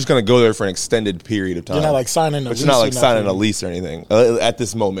 You're just gonna go there for an extended period of time. You're not like signing a But lease. you're not like or signing a nothing. lease or anything at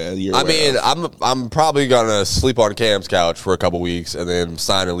this moment. I mean, I'm probably gonna sleep on Cam's couch for a couple weeks and then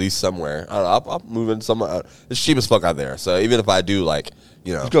sign a lease somewhere. I don't know, I'll move in somewhere. It's cheap as fuck out there. So even if I do, like,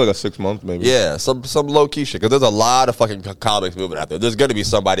 you know, just go like a 6 month maybe. yeah, some low key shit. Because there's a lot of fucking comics moving out there. There's gonna be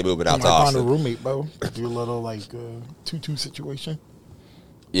somebody moving You out might to find a Austin. roommate, bro. Do a little like 2-2 situation.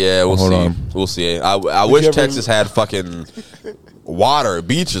 Yeah, we'll Hold see. on. We'll see. I wish you ever- Texas had fucking water,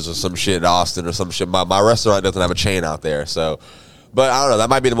 beaches, or some shit in Austin or some shit. My restaurant doesn't have a chain out there, so. But I don't know. That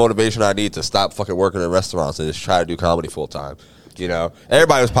might be the motivation I need to stop fucking working in restaurants and just try to do comedy full time. You know,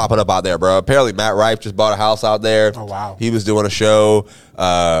 everybody was popping up out there, bro. Apparently, Matt Rife just bought a house out there. Oh, wow. He was doing a show.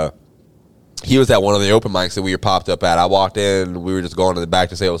 He was at one of the open mics that we were popped up at. I walked in. We were just going to the back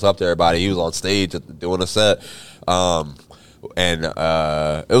to say what's up to everybody. He was on stage doing a set. And it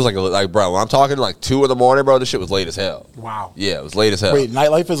was like bro, when I'm talking like 2 in the morning, bro, this shit was late as hell. Wow. Yeah, it was late as hell. Wait,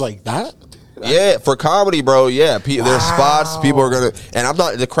 nightlife is like that? Yeah, for comedy, bro. Yeah, there's spots people are gonna, and I'm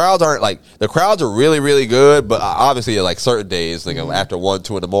not. The crowds aren't like the crowds are really, really good, but obviously, like certain days, like after 1,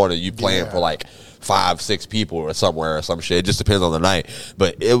 2 in the morning, you playing for like 5, 6 people or somewhere or some shit. It just depends on the night.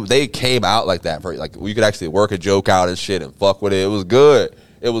 But they came out like that for like you could actually work a joke out and shit and fuck with it. It was good.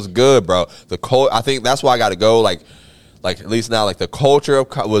 It was good, bro. I think that's why I got to go. Like at least now, like the culture of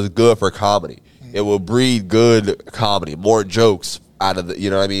was good for comedy. It will breed good comedy, more jokes out of the, you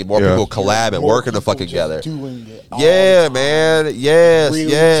know what I mean? More people collab and working the fucking together. Yeah, man. Yes,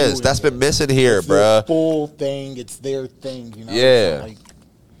 Really yes. doing That's it. been missing here, It's their bruh. full thing. It's their thing. You know? Yeah. So, like,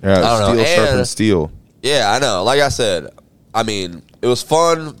 Yeah, I don't know. steel And- sharpens steel. Yeah, I know. Like I said, I mean, it was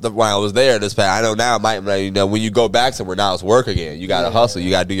fun when I was there this past. I know now, when you go back somewhere, now it's work again. You got to hustle. You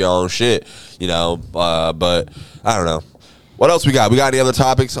got to do your own shit, you know. But I don't know. What else we got? We got any other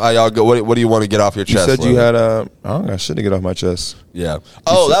topics? Y'all go, what do you want to get off your You chest? said you Logan? had I don't got shit to get off my chest. Yeah.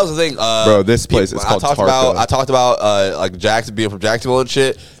 Oh, that was the thing, Bro, this place, it's called Tarka. I talked about like Jackson being from Jacksonville and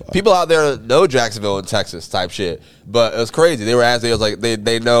shit. People out there know Jacksonville and Texas type shit, but it was crazy. They were asking, it was like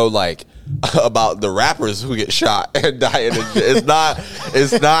they know like about the rappers who get shot and die. And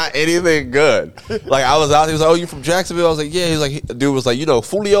it's not anything good. Like I was out, he was like, "Oh, you from Jacksonville?" I was like, "Yeah." He was like, dude was like, "You know,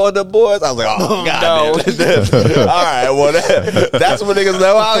 Fulio and the boys." I was like, "Oh god, no." All right, well, that's what niggas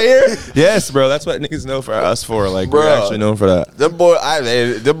know out here. Yes, bro. That's what niggas know for us for. Like Bro. we're actually known for that. Them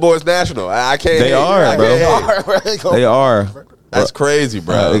boys national. I can't. They hate. are, I bro. can't hate. They are. That's crazy,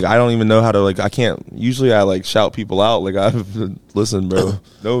 bro. Like, I don't even know how to like. I can't. Usually, I like shout people out. Like I listen, bro.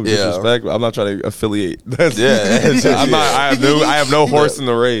 No Yeah. disrespect. I'm not trying to affiliate. That's, Yeah. I'm not. I have no horse in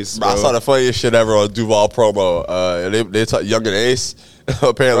the race. Bro. I saw the funniest shit ever on Duval promo. They talk Young and Ace.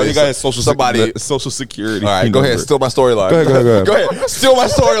 Apparently, you guys social somebody. social security. All right, go ahead. Steal my storyline. Go ahead. Go ahead. Steal my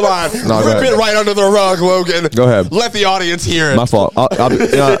storyline. No, go Rip ahead. it right under the rug, Logan. Go ahead. Let the audience hear it. My fault.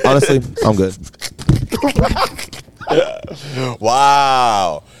 Honestly, I'm good.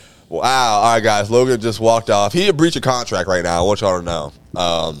 Wow. All right, guys. Logan just walked off. He a breach of contract right now. I want y'all to know.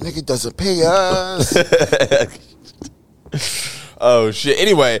 nigga doesn't pay us. Oh shit.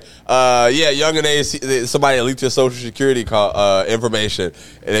 Anyway, Young and A, somebody leaked your social security information,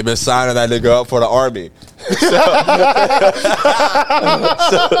 and they've been signing that nigga up for the army.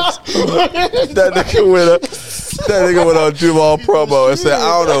 That nigga went on Duval promo and said,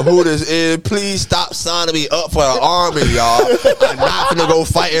 "I don't know who this is. Please stop signing me up for the army, y'all. I'm not gonna go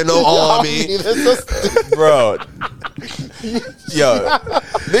fight in no army, bro." Yo,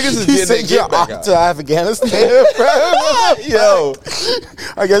 niggas is getting their get back out to Afghanistan, bro. Yo,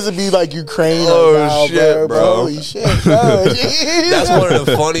 I guess it'd be like Ukraine. Oh now, shit, bro. Holy shit, bro. That's one of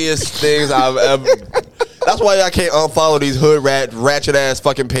the funniest things I've ever. That's why I can't unfollow these hood ratchet ass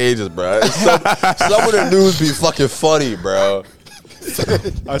fucking pages, bro. Some of the news be fucking funny, bro.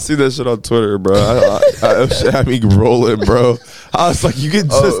 I see that shit on Twitter, bro. That shit had me rolling, bro. I was like, you can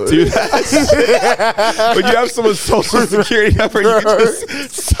just do that. When you have someone's social security number, you can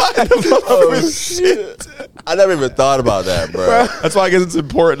just sign them up. Oh shit! I never even thought about that, bro. That's why I guess it's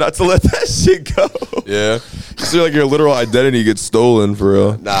important not to let that shit go. Yeah. So like your literal identity gets stolen for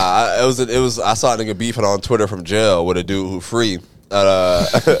real. Nah, it was. I saw a nigga beefing on Twitter from jail with a dude who free. And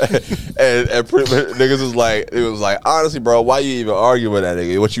pretty much niggas was like, it was like, honestly, bro, why you even argue with that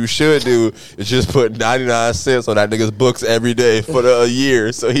nigga? What you should do is just put 99 cents on that nigga's books every day for a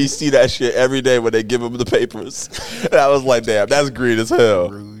year, so he see that shit every day when they give him the papers. And I was like, damn, that's green as hell.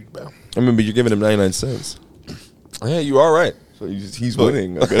 Rude, bro. I remember you're giving him 99 cents. Yeah, you all right. So he's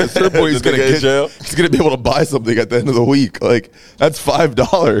winning. Okay. At a certain point, he's gonna get in jail. He's gonna be able to buy something at the end of the week. Like that's $5.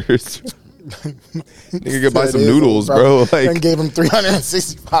 Nigga could buy some noodles, bro. Like, and gave him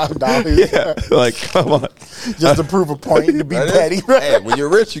 $365. Yeah, like come on, just to prove a point to be petty. Hey, when you're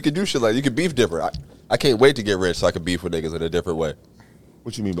rich, you can do shit like you can beef different. I can't wait to get rich so I can beef with niggas in a different way.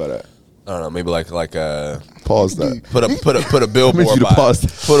 What you mean by that? I don't know, maybe like pause that. Put a billboard you to pause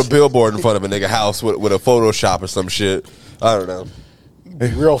that. Put a billboard in front of a nigga house with a Photoshop or some shit. I don't know.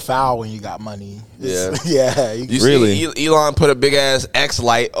 Real foul when you got money. Yeah. You see Elon put a big ass X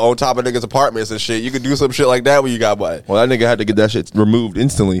light on top of niggas' apartments and shit. You can do some shit like that when you got money. Well, that nigga had to get that shit removed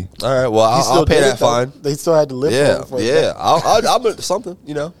instantly. All right, well I'll pay that fine. They still had to live. Yeah. I'll something,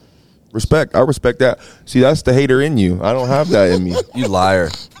 you know. Respect. I respect that. See, that's the hater in you. I don't have that in me. You liar.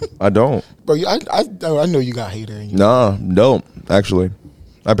 I don't. Bro, I know you got hater in you. Nah, don't actually.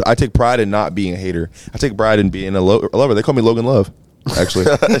 I take pride in not being a hater. I take pride in being a lover. They call me Logan Love. Actually,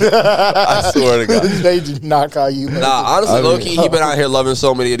 I swear to God, they did not call you. Nah, honestly, low key, he been out here loving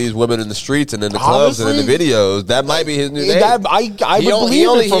so many of these women in the streets and in the clubs and in the videos. That might be his new name. He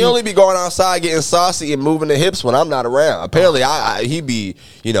only be going outside getting saucy and moving the hips when I'm not around. Apparently, he be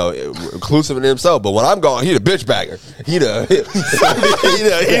inclusive in himself, but when I'm gone, he the bitch bagger. He the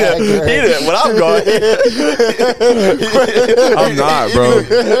when I'm gone. I'm not, bro.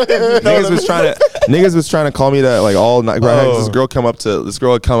 Niggas was trying to call me that like all night. This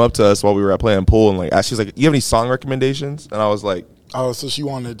girl had come up to us while we were playing pool and like she's like, "You have any song recommendations?" And I was like, "Oh, so she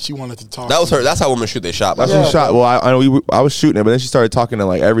wanted to talk." That was her. That's how women shoot their shot. That's she shot. Well, I was shooting it, but then she started talking to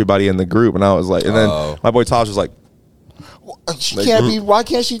like everybody in the group, and I was like, and then my boy Tosh was like, "She can't be. Why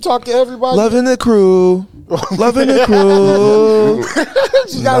can't she talk to everybody?" Loving the crew, loving the crew.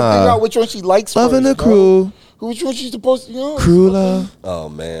 She gotta figure out which one she likes. Loving the crew. Which one she's supposed to, Crew love. Oh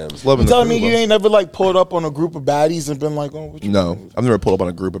man, you telling me you ain't never like pulled up on a group of baddies and been like, "Oh, no, I've never pulled up on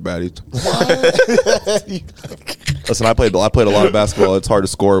a group of baddies." Listen, I played a lot of basketball. It's hard to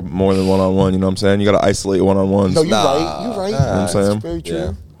score more than 1-on-1. You know what I'm saying? You got to isolate 1-on-1s. No, you're right. You're right. You know what I'm saying? That's very true.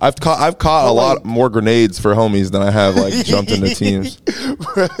 Yeah. I've caught a lot more grenades for homies than I have like jumped into teams.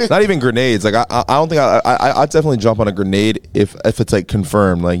 Not even grenades. Like I don't think I definitely jump on a grenade if it's like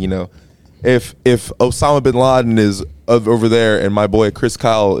confirmed. Like if Osama bin Laden is over there and my boy Chris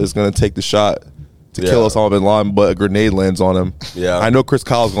Kyle is gonna take the shot to kill Osama bin Laden, but a grenade lands on him. Yeah, I know Chris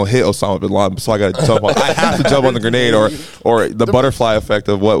Kyle is gonna hit Osama bin Laden, so I gotta jump on. I have to jump on the grenade, or the butterfly effect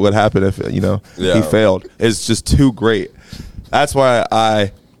of what would happen if he failed is just too great. That's why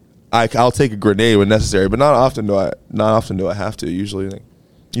I'll take a grenade when necessary, but not often do I have to. Usually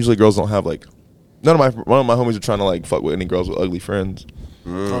girls don't have like none of my homies are trying to like fuck with any girls with ugly friends.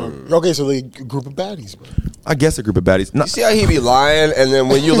 Okay, so they a group of baddies, bro. I guess a group of baddies. You see how he be lying, and then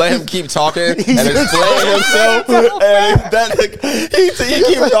when you let him keep talking and explain himself, and he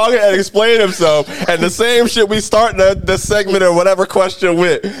keep talking and explain himself, and the same shit we start the segment or whatever question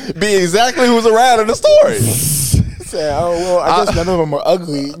with be exactly who's around in the story. Oh well, I guess none of them are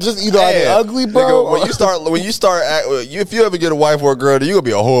ugly. Just either are they ugly, bro. Nigga, when you start, if you ever get a wife or a girl, you gonna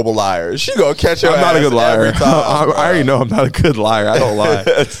be a horrible liar. She gonna catch your ass. I'm not a good liar. Every time, I already know I'm not a good liar. I don't lie.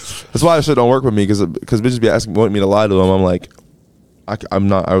 That's why this shit don't work with me because bitches be wanting me to lie to them. I'm like, I'm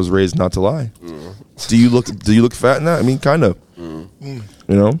not. I was raised not to lie. Do you look fat in that? I mean, kind of. You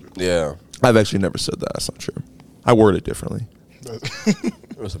know? Yeah. I've actually never said that. That's not true. I word it differently. There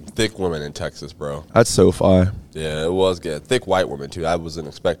were some thick women in Texas, bro. That's SoFi. Yeah, it was good. Thick white women too. I wasn't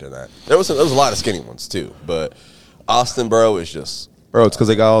expecting that. There was a lot of skinny ones too, but Austin, bro, is just Bro, it's because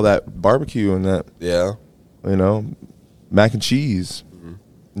they got all that barbecue and that. Yeah. You know, mac and cheese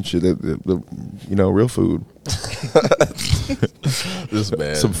and shit. The real food. This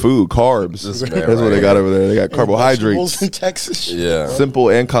man. Some food, carbs. This man That's what they got over there. They got carbohydrates. Vegetables in Texas. Yeah. Simple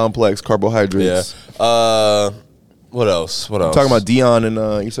and complex carbohydrates. Yeah. What else? Talking about Dion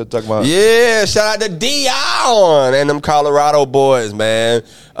and you said talking about shout out to Dion and them Colorado boys, man.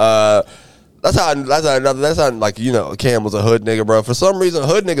 That's how like, you know, Cam was a hood nigga, bro. For some reason,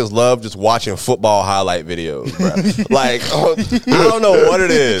 hood niggas love just watching football highlight videos, bro. Like, I don't know what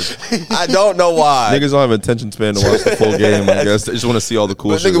it is. I don't know why. Niggas don't have attention span to watch the full game, I guess. They just want to see all the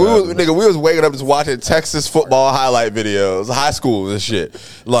cool shit. We was waking up just watching Texas football highlight videos, high school and shit.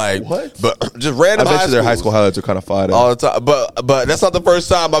 Like, what? But just random I bet you their high school highlights are kind of fire. All the time. But that's not the first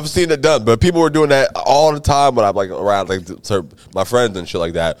time I've seen it done. But people were doing that all the time when I'm like around like my friends and shit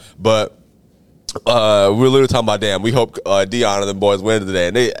like that. But we're literally talking about, damn, we hope Dion and them boys win today,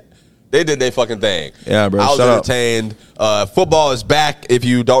 and they did their fucking thing. Yeah, bro. I was entertained. Football is back. If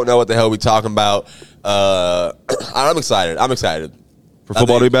you don't know what the hell we talking about, I'm excited. For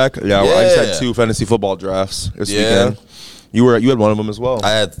football to be back. Yeah, I just had 2 fantasy football drafts this weekend. You had one of them as well. I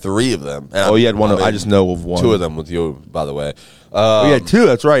had 3 of them. You had one. I just know of one. 2 of them with you, by the way. You had 2.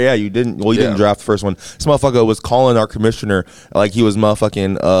 That's right. Yeah, you didn't. Well, you didn't draft the first one. This motherfucker was calling our commissioner like he was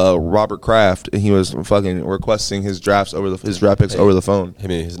motherfucking Robert Kraft, and he was fucking requesting his drafts his draft picks over the phone. I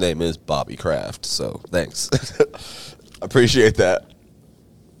mean, his name is Bobby Kraft, so thanks. Appreciate that.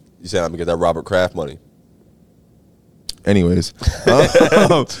 You said I'm gonna get that Robert Kraft money. Anyways, I hate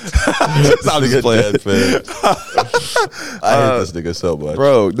this nigga so much,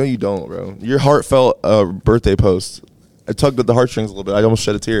 bro. No, you don't, bro. Your heartfelt birthday post. I tugged at the heartstrings a little bit. I almost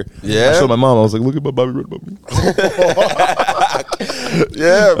shed a tear. Yeah, I showed my mom. I was like, "Look at what Bobby wrote about me."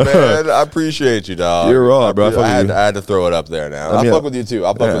 Yeah, man. I appreciate you, dog. You're raw, bro. I had to throw it up there now. I'll fuck with you too.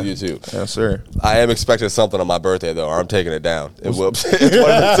 With you too. Yes, sir. I am expecting something on my birthday though, or I'm taking it down. It whoops. You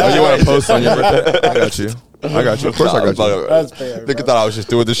want to post on your birthday? I got you. Of course, I got you. That's fair. Nigga thought I was just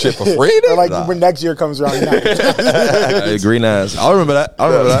doing this shit for free. When next year comes around, hey, green ass. I'll remember that.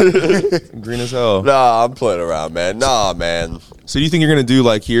 Green as hell. Nah, I'm playing around, man. Nah, man. So do you think you're gonna do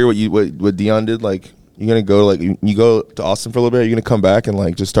like here what Dion did? Like you're gonna go like you go to Austin for a little bit. You're gonna come back and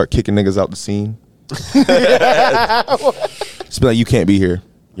like just start kicking niggas out the scene. Just be like, you can't be here.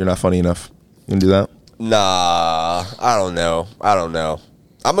 You're not funny enough. You gonna do that? Nah, I don't know.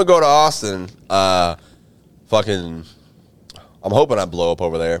 I'm gonna go to Austin. I'm hoping I blow up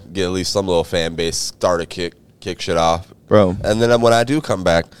over there, get at least some little fan base, start a kick shit off, bro. And then when I do come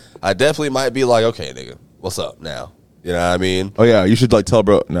back, I definitely might be like, okay, nigga, what's up now? You know what I mean? Oh yeah, you should like tell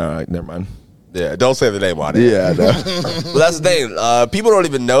bro. No, never mind. Yeah, don't say the name on it. Yeah, no. But that's the thing. People don't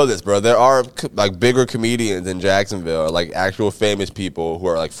even know this, bro. There are like bigger comedians in Jacksonville, like actual famous people who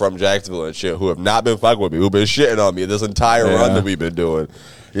are like from Jacksonville and shit, who have not been fucking with me, who've been shitting on me this entire run that we've been doing.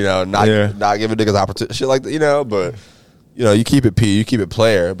 You know, not giving niggas opportunity, shit like that. You know, but you know, you keep it P, you keep it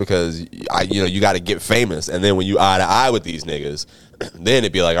player because you got to get famous, and then when you eye to eye with these niggas, then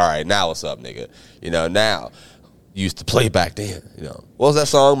it'd be like, all right, now what's up, nigga? You know, now. Used to play back then, you know. What was that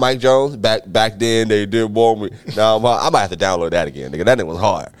song, Mike Jones? Back then, they didn't want me. Now I might have to download that again, nigga. That nigga was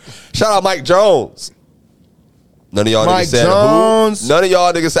hard. Shout out Mike Jones. None of y'all niggas said who. None of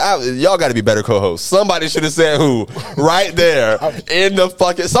y'all niggas said, y'all got to be better co-hosts. Somebody should have said who right there in the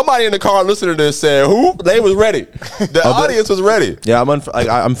fucking. Somebody in the car listening to this said who. They was ready. The audience was ready. Yeah,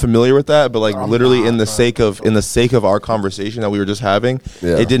 I'm familiar with that, but like literally in the sake of our conversation that we were just having,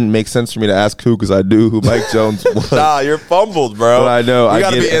 it didn't make sense for me to ask who because I knew who Mike Jones was. Nah, you're fumbled, bro. But I know. You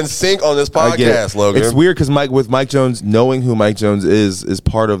got to be in sync on this podcast, Logan. It's weird because Mike Jones, knowing who Mike Jones is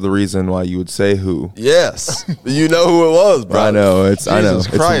part of the reason why you would say who. Yes. You know who it was, bro. I know. It's Christ,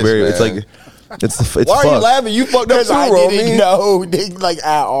 it's like it's why are you laughing? You fucked up too, I Romy. didn't know like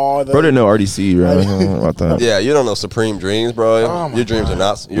at all. Bro didn't know RDC, right? I don't know about that. Yeah, you don't know Supreme Dreams, bro. Your dreams are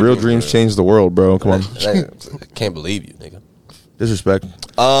not real. Dreams change the world, bro. Come on. I can't believe you, nigga. Disrespect.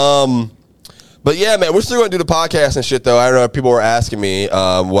 But yeah, man, we're still going to do the podcast and shit, though. I don't know if people were asking me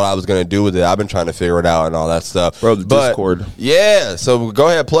what I was going to do with it. I've been trying to figure it out and all that stuff. Bro, Discord. Yeah, so go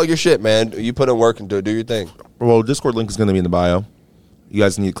ahead, plug your shit, man. You put in work and do your thing. Well, Discord link is going to be in the bio. You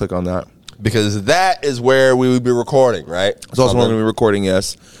guys need to click on that. Because that is where we would be recording, right? It's also where we're recording,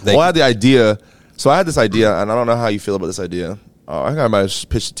 yes. I had the idea. So I had this idea, and I don't know how you feel about this idea. I might have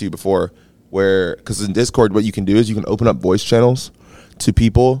pitched it to you before, where because in Discord, what you can do is you can open up voice channels to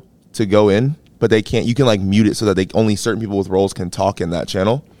people to go in, but they can't. You can like mute it so that they only certain people with roles can talk in that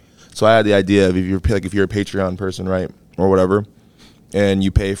channel. So I had the idea of if you're a Patreon person, right, or whatever, and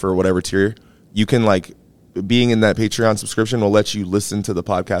you pay for whatever tier, you can like being in that Patreon subscription will let you listen to the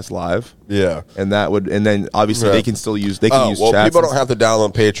podcast live. Yeah, and then obviously they can still use use chats. People don't have to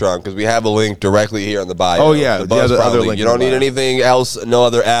download Patreon because we have a link directly here in the bio. Oh yeah, the other link. You don't need anything else, no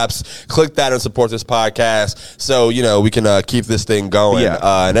other apps. Click that and support this podcast, so we can keep this thing going.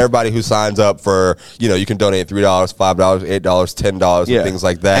 Yeah. And everybody who signs up for you can donate $3, $5, $8, $10, and things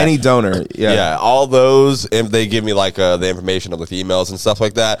like that. Any donor, all those. If they give me like the information of like the emails and stuff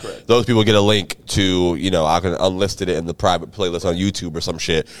like that, those people get a link to I can unlist it in the private playlist on YouTube or some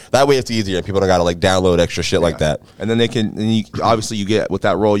shit. That way it's easier and people don't gotta like download extra shit like that. And then obviously you get with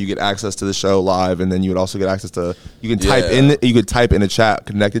that role you get access to the show live, and then you would also get access to you could type in a chat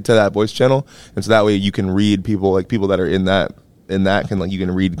connected to that voice channel, and so that way you can read people that are in that can you can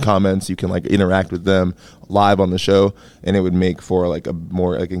read comments, you can like interact with them live on the show, and it would make for like a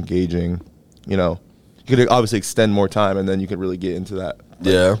more like engaging, you could obviously extend more time, and then you could really get into that.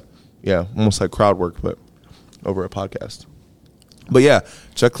 Yeah, almost like crowd work, but over a podcast. But yeah,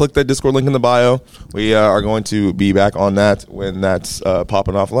 click that Discord link in the bio. We are going to be back on that when that's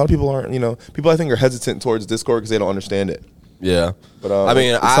popping off. A lot of people aren't, people I think are hesitant towards Discord because they don't understand it. Yeah, but I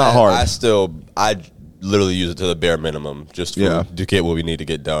mean, it's not hard. I literally use it to the bare minimum just to get what we need to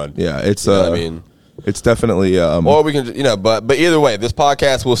get done. Yeah, it's I mean. It's definitely, or we can, but either way, this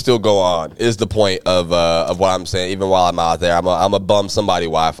podcast will still go on. Is the point of what I'm saying? Even while I'm out there, I'm a bum somebody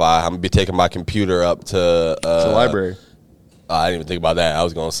Wi-Fi. I'm gonna be taking my computer up to the library. I didn't even think about that. I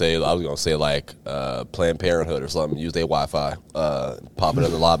was gonna say like Planned Parenthood or something. Use their Wi-Fi. Pop it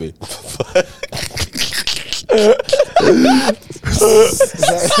in the lobby. Is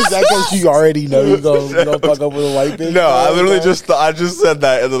that because you already know you're gonna fuck up with a white bitch? No, I literally I just said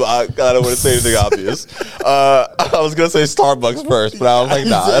that, and I don't want to say anything obvious. I was gonna say Starbucks first, but I was like,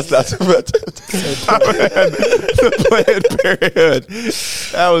 nah, that's not the Planned Parenthood.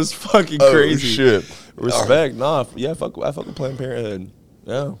 That was fucking crazy. Shit. Respect, I fuck with Planned Parenthood.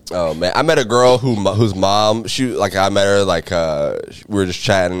 Yeah. Oh man, I met a girl whose mom. I met her we were just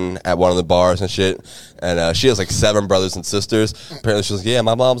chatting at one of the bars and shit, and she has like 7 brothers and sisters. Apparently, she was like, yeah,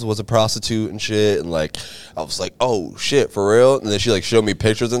 my mom was a prostitute and shit, and like I was like, oh shit, for real? And then she like showed me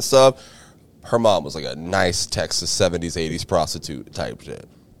pictures and stuff. Her mom was like a nice Texas 70s 80s prostitute type shit.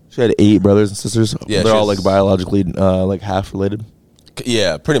 She had 8 brothers and sisters. Yeah, they're all like biologically like half related.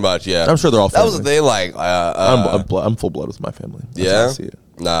 Yeah, pretty much. Yeah, I'm sure they're all family. That was the thing. Like, I'm full blood with my family. That's how I see it.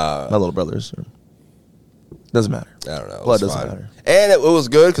 Nah, my little brothers. Doesn't matter. I don't know. Blood doesn't matter. And it was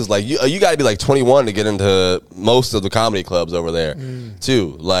good because like you got to be like 21 to get into most of the comedy clubs over there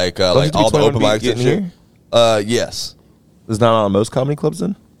too. Like all the open mics and shit. Yes. Is not on most comedy clubs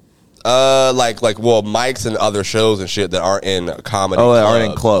then? Mics and other shows and shit that aren't in comedy. Oh, that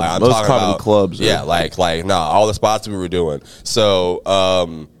aren't in clubs. Like, most comedy clubs. Yeah, all the spots we were doing. So,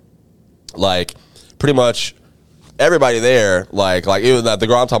 pretty much everybody there, even the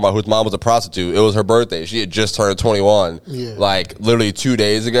girl I'm talking about whose mom was a prostitute. It was her birthday. She had just turned 21. Yeah. Like literally 2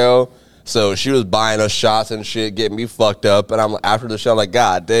 days ago. So she was buying us shots and shit, getting me fucked up. And I'm after the show, I'm like,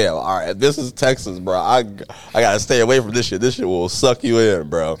 God damn, all right, this is Texas, bro. I gotta stay away from this shit. This shit will suck you in,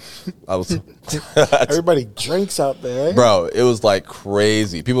 bro. Everybody drinks out there, bro. It was like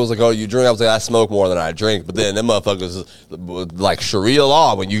crazy. People was like, oh, you drink? I was like, I smoke more than I drink. But then them motherfuckers like Sharia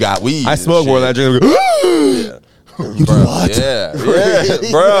law when you got weed. I smoke more than I drink. Yeah. You do what? Yeah,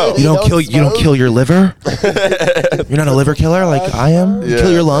 bro. You don't kill your liver. You're not a liver killer like I am. You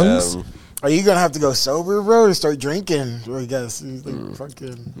kill your lungs. Are you gonna have to go sober, bro, to start drinking? I guess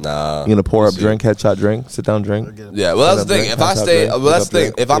fucking. Nah. You gonna pour up drink, headshot drink, sit down drink. Yeah. Well, that's the thing. If I stay, that's the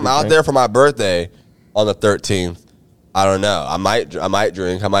thing. If I'm out there for my birthday on the 13th, I don't know. I might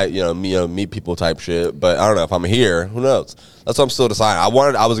drink. I might meet people type shit. But I don't know if I'm here. Who knows? That's what I'm still deciding.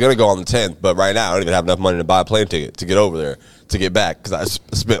 I was gonna go on the 10th, but right now I don't even have enough money to buy a plane ticket to get over there to get back because I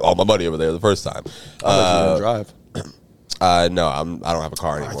spent all my money over there the first time. I'll drive. No, I don't have a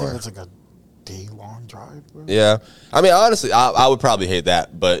car anymore. I think it's like a day-long drive, bro. Yeah. I mean, honestly, I would probably hate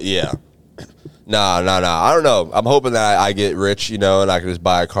that, but yeah. Nah. I don't know. I'm hoping that I get rich, and I can just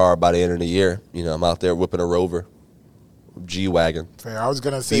buy a car by the end of the year. I'm out there whipping a Rover. G-Wagon. Fair. I was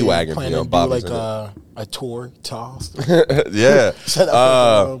going to say B-Wagon, planning to do like a tour toss. Yeah. Shut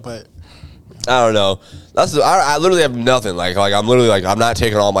up, but I don't know. I literally have nothing. Like I'm literally I'm not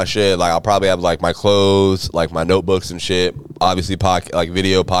taking all my shit. Like I'll probably have like my clothes, like my notebooks and shit. Obviously,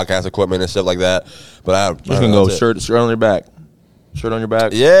 video podcast equipment and stuff like that. But you can go shirt on your back. Shirt on your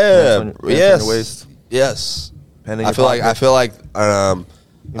back. Yeah. On your waist. Yes. Pen in I your feel like I pocket. don't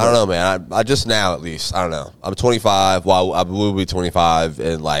know, man. I just now at least I don't know. I'm 25. Well, I will be 25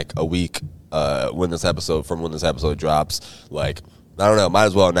 in like a week. When this episode drops, like I don't know. Might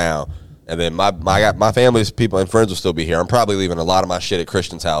as well now. And then my family's people and friends will still be here. I'm probably leaving a lot of my shit at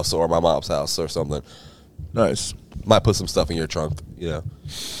Christian's house or my mom's house or something. Nice. Might put some stuff in your trunk, you know.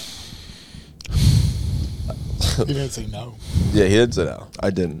 He didn't say no. Yeah, he didn't say no. I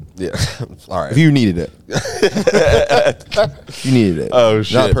didn't. Yeah. All right. If you needed it. You needed it. Oh,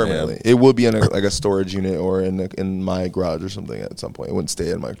 shit, Not permanently. man. It would be in a storage unit or in my garage or something at some point. It wouldn't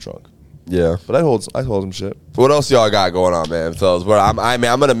stay in my trunk. Yeah. But I hold some shit. What else y'all got going on, man? Fellas? But I'm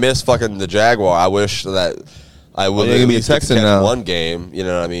gonna miss fucking the Jaguar. I wish that I would You're gonna be texting now. one game. You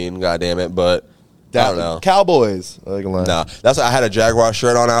know what I mean? God damn it! But I don't know. Cowboys. No, I had a Jaguar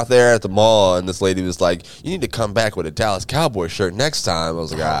shirt on out there at the mall, and this lady was like, "You need to come back with a Dallas Cowboys shirt next time." I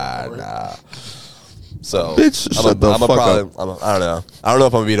was like, nah. So, Bitch, shut the fuck up. I don't know. I don't know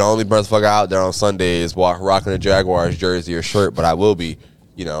if I'm gonna be the only motherfucker out there on Sundays rocking a Jaguars jersey or shirt, but I will be.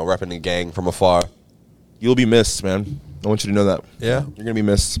 You know, repping the gang from afar. You'll be missed, man. I want you to know that. Yeah, you're gonna be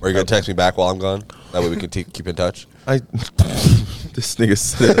missed. Or you're gonna text me back while I'm gone. That way we can keep in touch. This nigga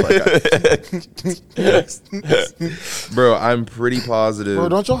said like bro, I'm pretty positive. Bro,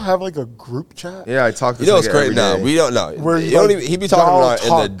 don't y'all have like a group chat? Yeah, I talk to. You know what's great? No, we don't know. He be talking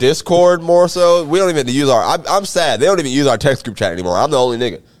in the Discord more so. We don't even use our. I'm sad. They don't even use our text group chat anymore. I'm the only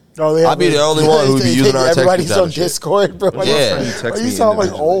nigga. Oh, I'll be the only one who'd be using our text. Everybody's on Discord, bro. Yeah. You sound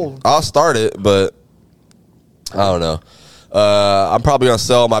like old. I'll start it, but I don't know. I'm probably gonna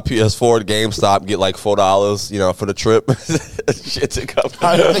sell my PS4 to GameStop, get like $4, you know, for the trip. Shit to come.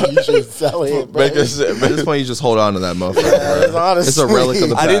 I don't think you should sell it, bro. At this point, you just hold on to that motherfucker. Yeah, it's a relic of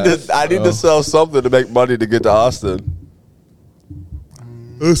the past. I need to sell something to make money to get to Austin.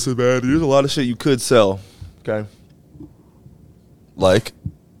 Listen, man, there's a lot of shit you could sell. Okay, like.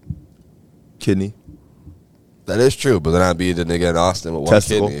 Kidney. That is true, but then I'd be the nigga in Austin with one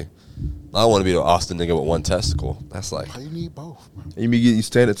kidney. I don't want to be the Austin nigga with one testicle. That's like you need both. Bro. You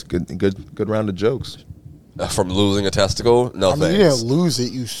stand. It's a good round of jokes. From losing a testicle. No thanks. You didn't lose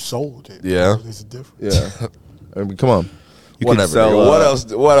it. You sold it. Yeah, there's a difference. Yeah. I mean, come on. You Whatever. Could sell,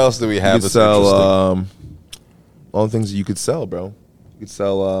 what else do we have? You could sell all the things that you could sell, bro. You could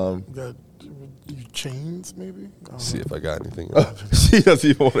sell. Chains, maybe. See if I got anything. She doesn't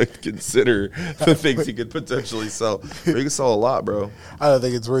even want to consider the things you could potentially sell. But you can sell a lot, bro. I don't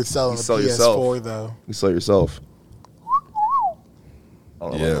think it's worth selling the PS4 yourself. though. You sell yourself. I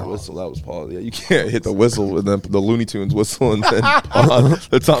don't know Yeah. about the whistle. That was Paul. Yeah, you can't hit the whistle and then the Looney Tunes whistle and then pause.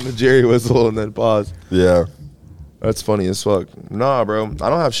 The Tom and Jerry whistle and then pause. Yeah. That's funny as fuck. Nah, bro. I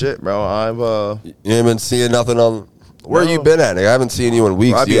don't have shit, bro. You ain't been seeing nothing on. Where you been at, nigga? I haven't seen you in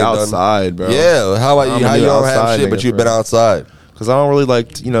weeks. I'd be outside, bro. Yeah. How about you? How you don't have shit, but you've been outside? Because I don't really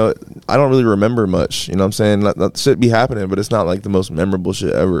I don't really remember much. You know what I'm saying? That shit be happening, but it's not like the most memorable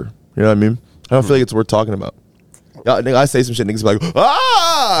shit ever. You know what I mean? I don't feel like it's worth talking about. Yeah, nigga, I say some shit, niggas be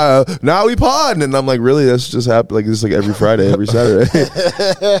like, now we podding. And I'm like, really? That's just happened. Like, this like every Friday, every Saturday.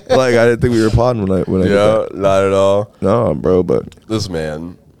 Like, I didn't think we were podding when I Yeah, not at all. No, bro, but. This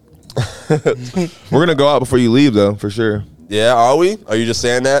man. We're going to go out before you leave, though, for sure. Yeah, are we? Are you just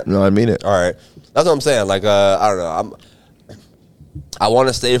saying that? No, I mean it. All right. That's what I'm saying. Like, I don't know. I want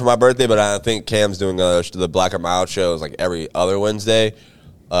to stay for my birthday, but I think Cam's doing the Black and Mild shows like every other Wednesday.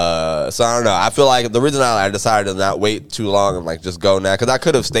 So I don't know. I feel like the reason I decided to not wait too long and like just go now, because I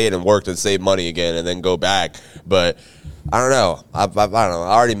could have stayed and worked and saved money again and then go back. But I don't know. I don't know.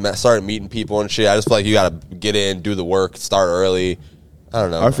 I already started meeting people and shit. I just feel like you got to get in, do the work, start early. I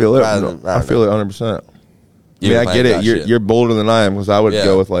don't know. I feel it. I feel it 100%. I mean, I get it. You're bolder than I am, because I would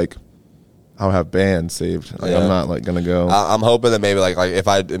go with like, I would have bands saved. Like, I'm not like gonna go. I'm hoping that maybe like if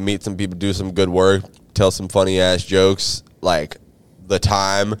I meet some people, do some good work, tell some funny ass jokes, like the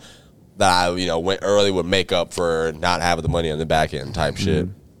time that I went early would make up for not having the money on the back end type shit.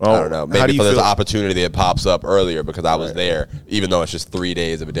 I don't know. Maybe there's an opportunity that pops up earlier because I was there, even though it's just 3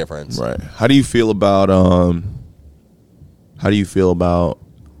 days of a difference. Right. How do you feel about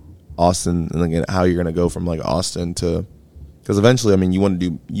Austin, and again, how you're gonna go from like Austin to, because eventually, I mean, you want to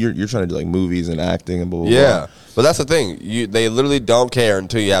do, you're trying to do like movies and acting and blah blah blah. Yeah, but that's the thing. They literally don't care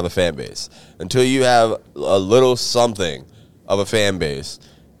until you have a fan base. Until you have a little something of a fan base,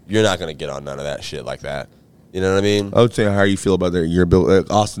 you're not gonna get on none of that shit like that. You know what I mean? I would say, how you feel about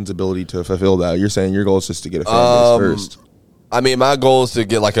Austin's ability to fulfill that. You're saying your goal is just to get a fan base first. I mean, my goal is to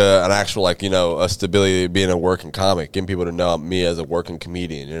get like an actual, like, you know, a stability of being a working comic, getting people to know me as a working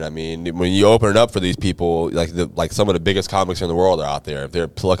comedian. You know what I mean? When you open it up for these people, like some of the biggest comics in the world are out there. If they're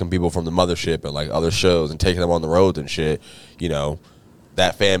plucking people from the mothership and like other shows and taking them on the roads and shit, you know,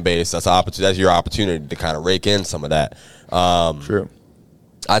 that fan base, that's your opportunity to kind of rake in some of that. True.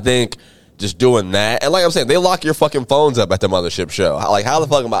 I think just doing that, and like I'm saying, they lock your fucking phones up at the mothership show. Like, how the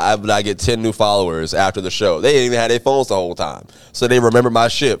fuck would I get 10 new followers after the show? They didn't even have their phones the whole time, so they remember my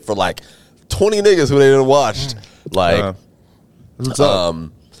shit for like 20 niggas who they didn't watched. Like, what's up?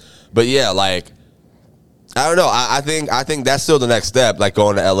 But yeah, like, I don't know. I think that's still the next step, like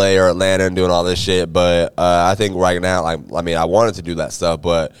going to LA or Atlanta and doing all this shit. But I think right now, like, I mean, I wanted to do that stuff,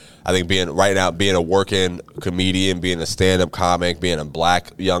 but I think being a working comedian, being a stand-up comic, being a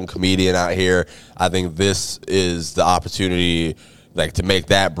black young comedian out here, I think this is the opportunity, like, to make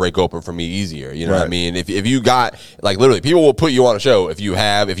that break open for me easier. You know what I mean? If you got, like, literally, people will put you on a show if you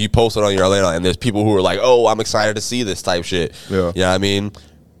post it on your Atlanta, and there's people who are like, oh, I'm excited to see this type shit. Yeah. You know what I mean?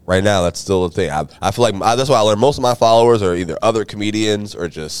 Right now, that's still a thing. I feel like that's why I learned most of my followers are either other comedians or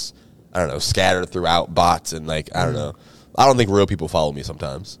just, I don't know, scattered throughout bots, and like, I don't know. I don't think real people follow me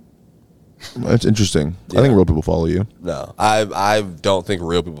sometimes. That's interesting. Yeah. I think real people follow you. No, I don't think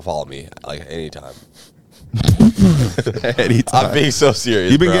real people follow me like anytime. Anytime. I'm being so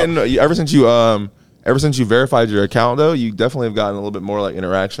serious. You've been getting ever since you verified your account though. You definitely have gotten a little bit more like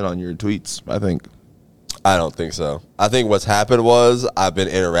interaction on your tweets. I think. I don't think so. I think what's happened was I've been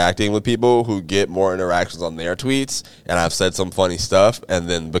interacting with people who get more interactions on their tweets, and I've said some funny stuff, and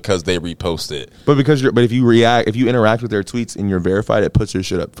then because they repost it. But if you interact with their tweets and you're verified, it puts your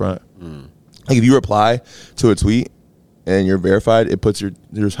shit up front. Like if you reply to a tweet and you're verified, it puts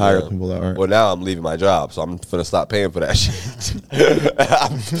yours higher up people that aren't. Well, now I'm leaving my job, so I'm finna stop paying for that shit.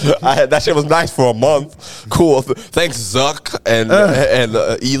 That shit was nice for a month. Cool. Thanks, Zuck and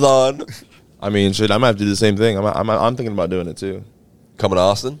Elon. I mean, shit, I might have to do the same thing. I'm thinking about doing it too. Coming to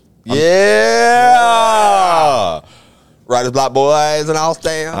Austin? Yeah. Riders Block Boys in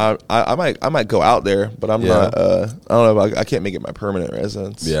Austin. I might go out there, but I'm not. I don't know. I can't make it my permanent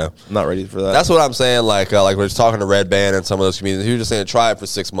residence. Yeah, I'm not ready for that. That's what I'm saying. Like we're just talking to Red Band and some of those comedians. He was just saying, try it for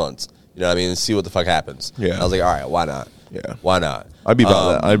 6 months. You know what I mean? And see what the fuck happens. Yeah. I was like, all right, why not? Yeah, why not? I'd be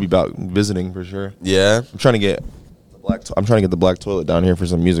about that. I'd be about visiting for sure. Yeah, I'm trying to get the black toilet down here for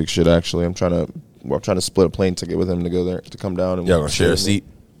some music shit. Actually, I'm trying to split a plane ticket with him to go there to come down and gonna share a seat.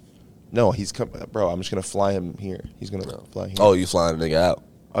 No, he's come, bro. I'm just gonna fly him here. He's gonna fly here. Oh, you flying a nigga out?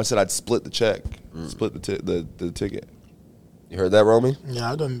 I said I'd split the check, split the ticket. You heard that, Romy?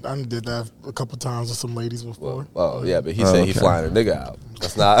 Yeah, I did that a couple times with some ladies before. Oh yeah, but he said he flying a nigga out.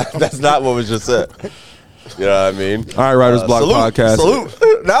 That's not what was just said. You know what I mean? All right, Writers Block Podcast.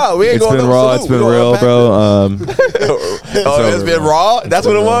 Salute. No, we ain't it's going been no raw. salute. It's been real, bro. It's been raw. That's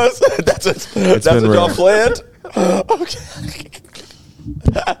what it was. That's what y'all planned. Okay.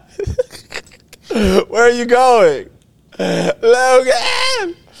 Where are you going,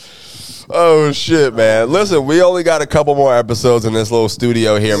 Logan? Oh shit, man! Listen, we only got a couple more episodes in this little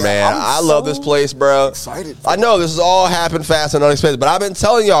studio here, man. I love this place, bro. Excited. I know this has all happened fast and unexpected, but I've been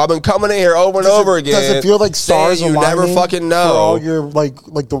telling y'all, I've been coming in here over and over again. Does it feel like stars you never fucking know for all your like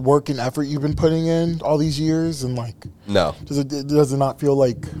the work and effort you've been putting in all these years, and like no? Does it not feel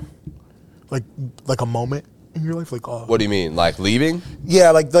like a moment in your life? Like, oh, What do you mean, like leaving?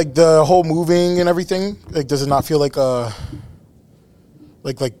 Yeah, like the whole moving and everything. Like, does it not feel like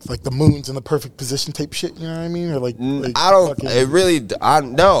like the moon's in the perfect position type shit? You know what I mean? Or like I don't. fucking, It really.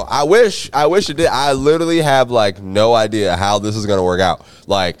 No. I wish it did. I literally have like no idea how this is gonna work out.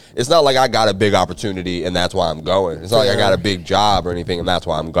 Like, it's not like I got a big opportunity and that's why I'm going. It's not like I got a big job or anything and that's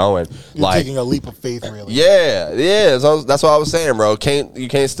why I'm going. You're like taking a leap of faith, really. Yeah. So that's what I was saying, bro. You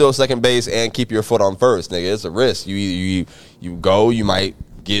can't steal second base and keep your foot on first, nigga. It's a risk. You go. You might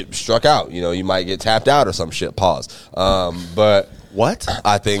get struck out. You know, you might get tapped out or some shit. Pause. But. What?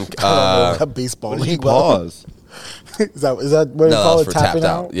 I think I don't know that baseball league. Pause. is that what they call it? for Tapping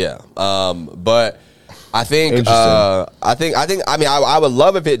tapped out. Yeah. But I think Interesting. I mean I would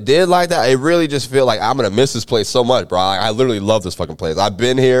love if it did like that. I really just feel like I'm gonna miss this place so much, bro. I literally love this fucking place. I've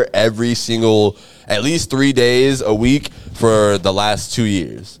been here every single at least 3 days a week for the last 2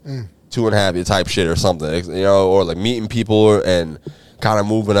 years. 2.5 type shit or something. You know, or like meeting people and kind of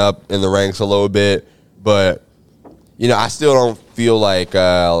moving up in the ranks a little bit. But you know, I still don't feel like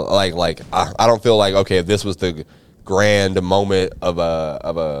I don't feel like, okay, this was the grand moment of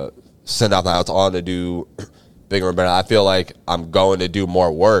a send off. Now it's on to do bigger and better. I feel like I'm going to do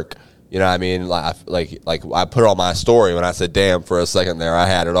more work You know what I mean? Like I put it on my story when I said, damn, for a second there, I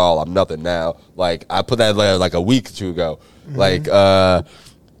had it all. I'm nothing now. Like, I put that like a week or two ago. Mm-hmm. Like,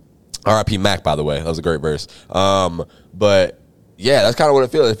 R.I.P. Mac, by the way. That was a great verse. But, yeah, that's kind of what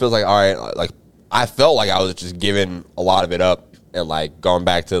it feels. It feels like, all right, like, I felt like I was just giving a lot of it up and, like, going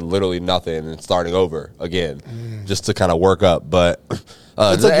back to literally nothing and starting over again just to kind of work up. But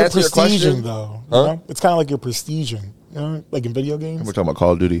it's like you're prestiging, though. Huh? You know? It's kind of like you're prestiging. You know, like in video games. We're talking about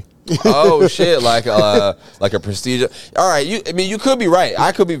Call of Duty. Oh shit! Like a prestige. All right, you could be right.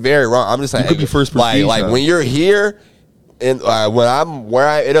 I could be very wrong. I'm just saying. You could be first prestige. Like when you're here, and when I'm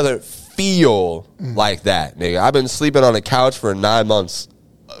where it doesn't feel like that, nigga. I've been sleeping on the couch for 9 months,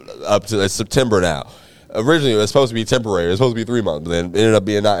 up to September now. Originally, it was supposed to be temporary. It was supposed to be 3 months, but then it ended up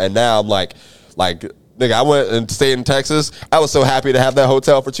being not. And now I'm like. Nigga, I went and stayed in Texas. I was so happy to have that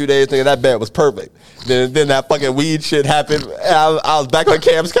hotel for 2 days. Nigga, that bed was perfect. Then that fucking weed shit happened. And I was back on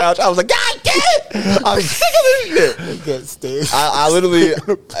Cam's couch. I was like, God damn it! I'm sick of this shit. I literally,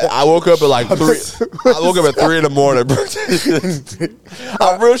 I woke up at like 3. I woke up at 3 in the morning, bro.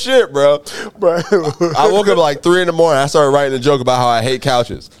 I'm real shit, bro. I woke up at like 3 in the morning. I started writing a joke about how I hate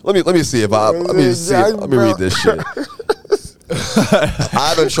couches. Let me see if let me read this shit.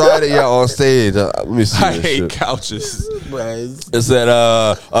 I haven't tried it yet on stage. Let me see. I hate couches. It said,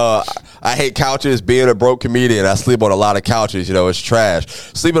 I hate couches. Being a broke comedian, I sleep on a lot of couches. You know, it's trash.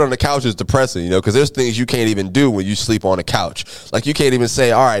 Sleeping on the couch is depressing, you know, because there's things you can't even do when you sleep on a couch. Like, you can't even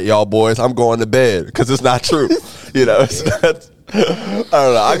say, all right, y'all boys, I'm going to bed, because it's not true. You know, I don't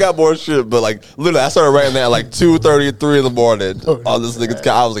know. I got more shit, but like literally, I started writing that at like 2:30, 3 in the morning on this nigga's couch.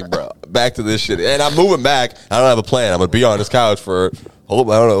 I was like, bro, back to this shit. And I'm moving back. I don't have a plan. I'm gonna be on this couch for I don't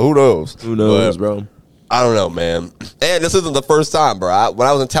know. Who knows? Who knows, bro? I don't know, man. And this isn't the first time, bro. When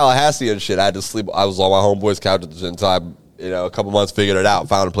I was in Tallahassee and shit, I had to sleep. I was on my homeboy's couch until I, a couple months figured it out,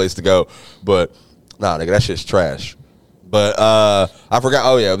 found a place to go. But nah, nigga, that shit's trash. But I forgot.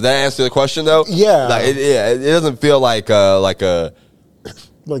 Oh yeah, did that answer the question though? Yeah, like, it doesn't feel like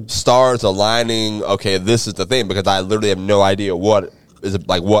stars aligning. Okay, this is the thing, because I literally have no idea what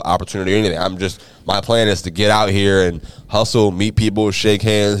opportunity or anything. I'm just, my plan is to get out here and hustle, meet people, shake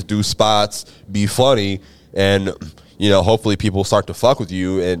hands, do spots, be funny, and hopefully people start to fuck with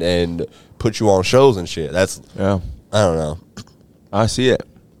you and put you on shows and shit. I don't know. I see it.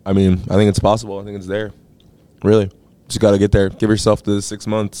 I mean, I think it's possible. I think it's there. Really. Just got to get there. Give yourself the 6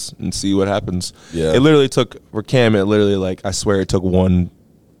 months and see what happens. Yeah. It literally took, for Cam, I swear it took one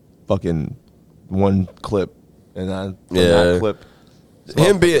clip. And that clip. It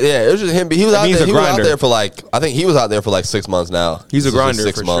was just him. He was out there for I think he was out there for like 6 months now. He's a grinder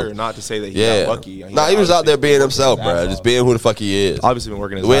for sure. Not to say that he got lucky. He was out there being himself, bro. Just being who the fuck he is. Obviously been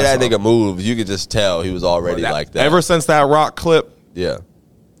working his ass off. The way that nigga moves, you could just tell he was already like that. Ever since that rock clip. Yeah.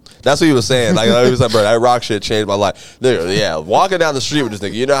 That's what he was saying. Like, he was like, bro, that rock shit changed my life. Nigga, yeah, walking down the street with this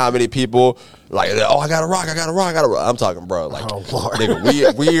nigga, you know how many people, like, oh, I got a rock. I'm talking, bro, like,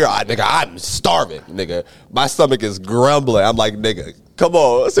 nigga, I'm starving, nigga. My stomach is grumbling. I'm like, nigga, come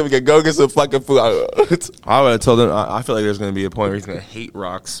on, so we can go get some fucking food. I would have told him, I feel like there's going to be a point where he's going to hate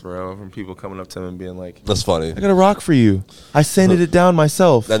rocks, bro, from people coming up to him and being like, that's funny. I got a rock for you. I sanded it down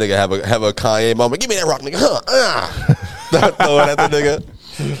myself. That nigga have a Kanye moment. Give me that rock, nigga. Throwing at the nigga.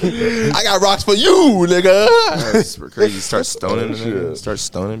 I got rocks for you, nigga. That's crazy. Start stoning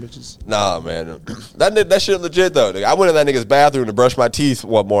bitches. Nah, man. That shit legit though, nigga. I went in that nigga's bathroom to brush my teeth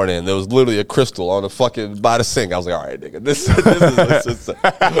one morning, and there was literally a crystal on the by the sink. I was like, all right, nigga. This is all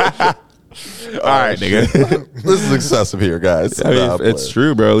right, nigga. This is excessive here, guys. I mean, it's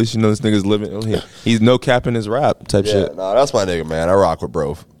true, bro. At least you know this nigga's living. He's no capping his rap type shit. Nah, that's my nigga, man. I rock with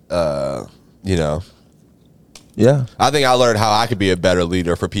bro. Yeah, I think I learned how I could be a better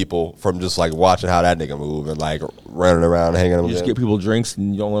leader for people from just like watching how that nigga move and like running around, hanging them. You just get people drinks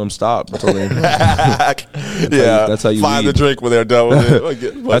and you don't let them stop. That's how you find lead. the drink when they're done with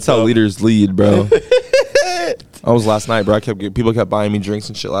it. That's how leaders lead, bro. I was last night, bro. People kept buying me drinks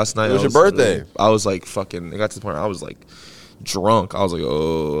and shit last night. It was your birthday. I was like fucking. It got to the point where I was like drunk. I was like,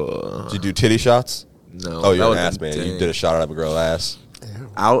 oh. Did you do titty shots? No. Oh, you're an ass man. You did a shot out of a girl's ass.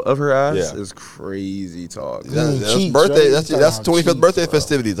 Out of her ass is crazy talk. That's birthday. That's 25th birthday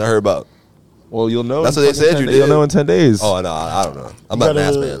festivities. I heard about. Well, you'll know. That's what they said you did. You'll know in 10 days. Oh no, I don't know. I'm not an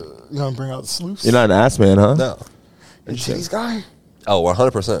ass man. You gonna bring out the sleuths? You're not an ass man, huh? No. You titties guy? Oh,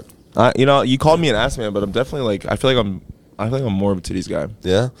 100%. You called me an ass man, but I'm definitely like I feel like I'm more of a titties guy.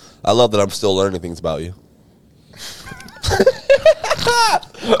 Yeah, I love that I'm still learning things about you.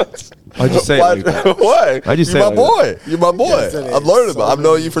 Why'd you say it like that? What? Why'd you say You're my boy. You're my boy. I'm learning about. I've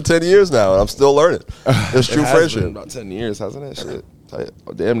known you for 10 years now, and I'm still learning. It's true friendship. Been about 10 years, hasn't it? Shit.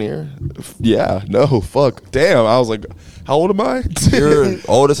 Damn near. Yeah. No. Fuck. Damn. I was like, how old am I? You're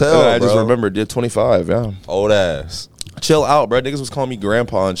old as hell, I just bro. remembered. Yeah, 25. Yeah. Old ass. Chill out, bro. Niggas was calling me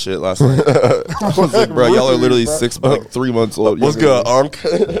grandpa and shit last night. I was like, bro, y'all are literally 3 months old. What's good, arm?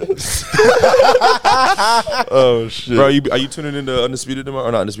 Oh shit, bro. Are you tuning into Undisputed tomorrow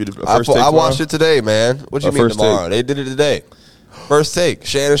or not Undisputed? I watched it today, man. What you mean tomorrow? Take. They did it today. First take.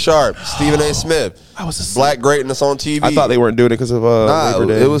 Shannon Sharp, Stephen A. Smith. Black greatness on TV. I thought they weren't doing it because of Labor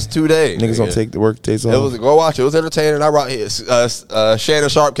Day. It was 2 days. Niggas don't take the work days off. Go watch it. It was entertaining. I brought Shannon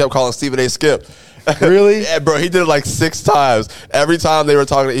Sharp kept calling Stephen A. Skip. Really? Yeah, bro. He did it like 6 times. Every time they were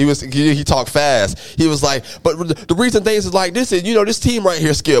talking, he talked fast. He was like, but the reason things is like this is, this team right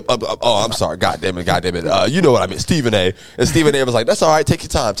here, Skip. Oh, I'm sorry. God damn it. You know what I mean, Stephen A. And Stephen A. was like, that's all right. Take your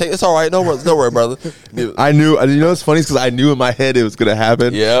time. It's all right. No worry, brother. I knew. What's funny is because I knew in my head it was gonna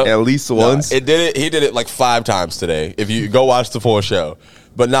happen. Yeah, at least once. He did it like 5 times today. If you go watch the full show,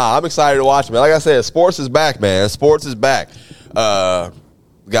 but I'm excited to watch it, man. Like I said, sports is back, man. Sports is back.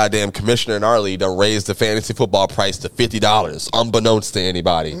 Goddamn commissioner in our league done raised the fantasy football price to $50, unbeknownst to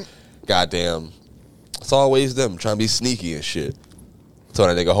anybody. Goddamn, it's always them trying to be sneaky and shit. So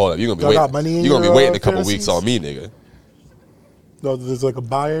that nigga, hold up, you're gonna be waiting a couple weeks on me, nigga. No, there's like a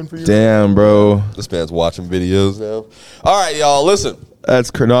buy-in for you. Damn, bro. This man's watching videos now. All right, y'all, listen.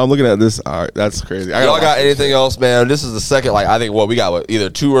 That's crazy. No, I'm looking at this. All right, that's crazy. Y'all got anything else, man? This is the second. I think we got either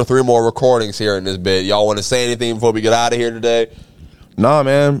 2 or 3 more recordings here in this bit. Y'all want to say anything before we get out of here today? Nah,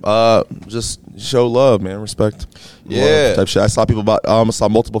 man. Just show love, man. Respect. Yeah. Love type shit. I saw saw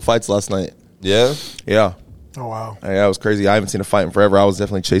multiple fights last night. Yeah. Yeah. Oh wow. Yeah, it was crazy. I haven't seen a fight in forever. I was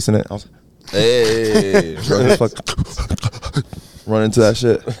definitely chasing it. I was hey. Run into that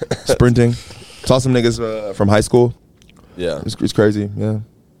shit. Sprinting. Saw some niggas from high school. Yeah. It's crazy. Yeah.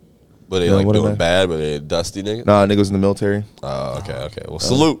 But they doing bad, but they dusty niggas? Nah, niggas in the military. Oh, okay. Well,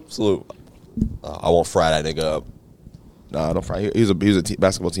 salute. I won't fry that nigga up. Nah, don't fry. He was a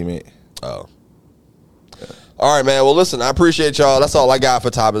basketball teammate. Oh. Yeah. All right, man. Well, listen, I appreciate y'all. That's all I got for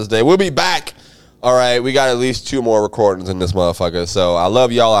top of this day. We'll be back. All right, we got at least 2 more recordings in this motherfucker. So I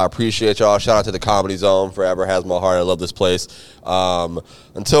love y'all. I appreciate y'all. Shout out to the Comedy Zone. Forever has my heart. I love this place.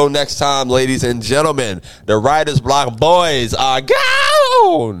 Until next time, ladies and gentlemen, the Writer's Block boys are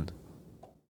gone.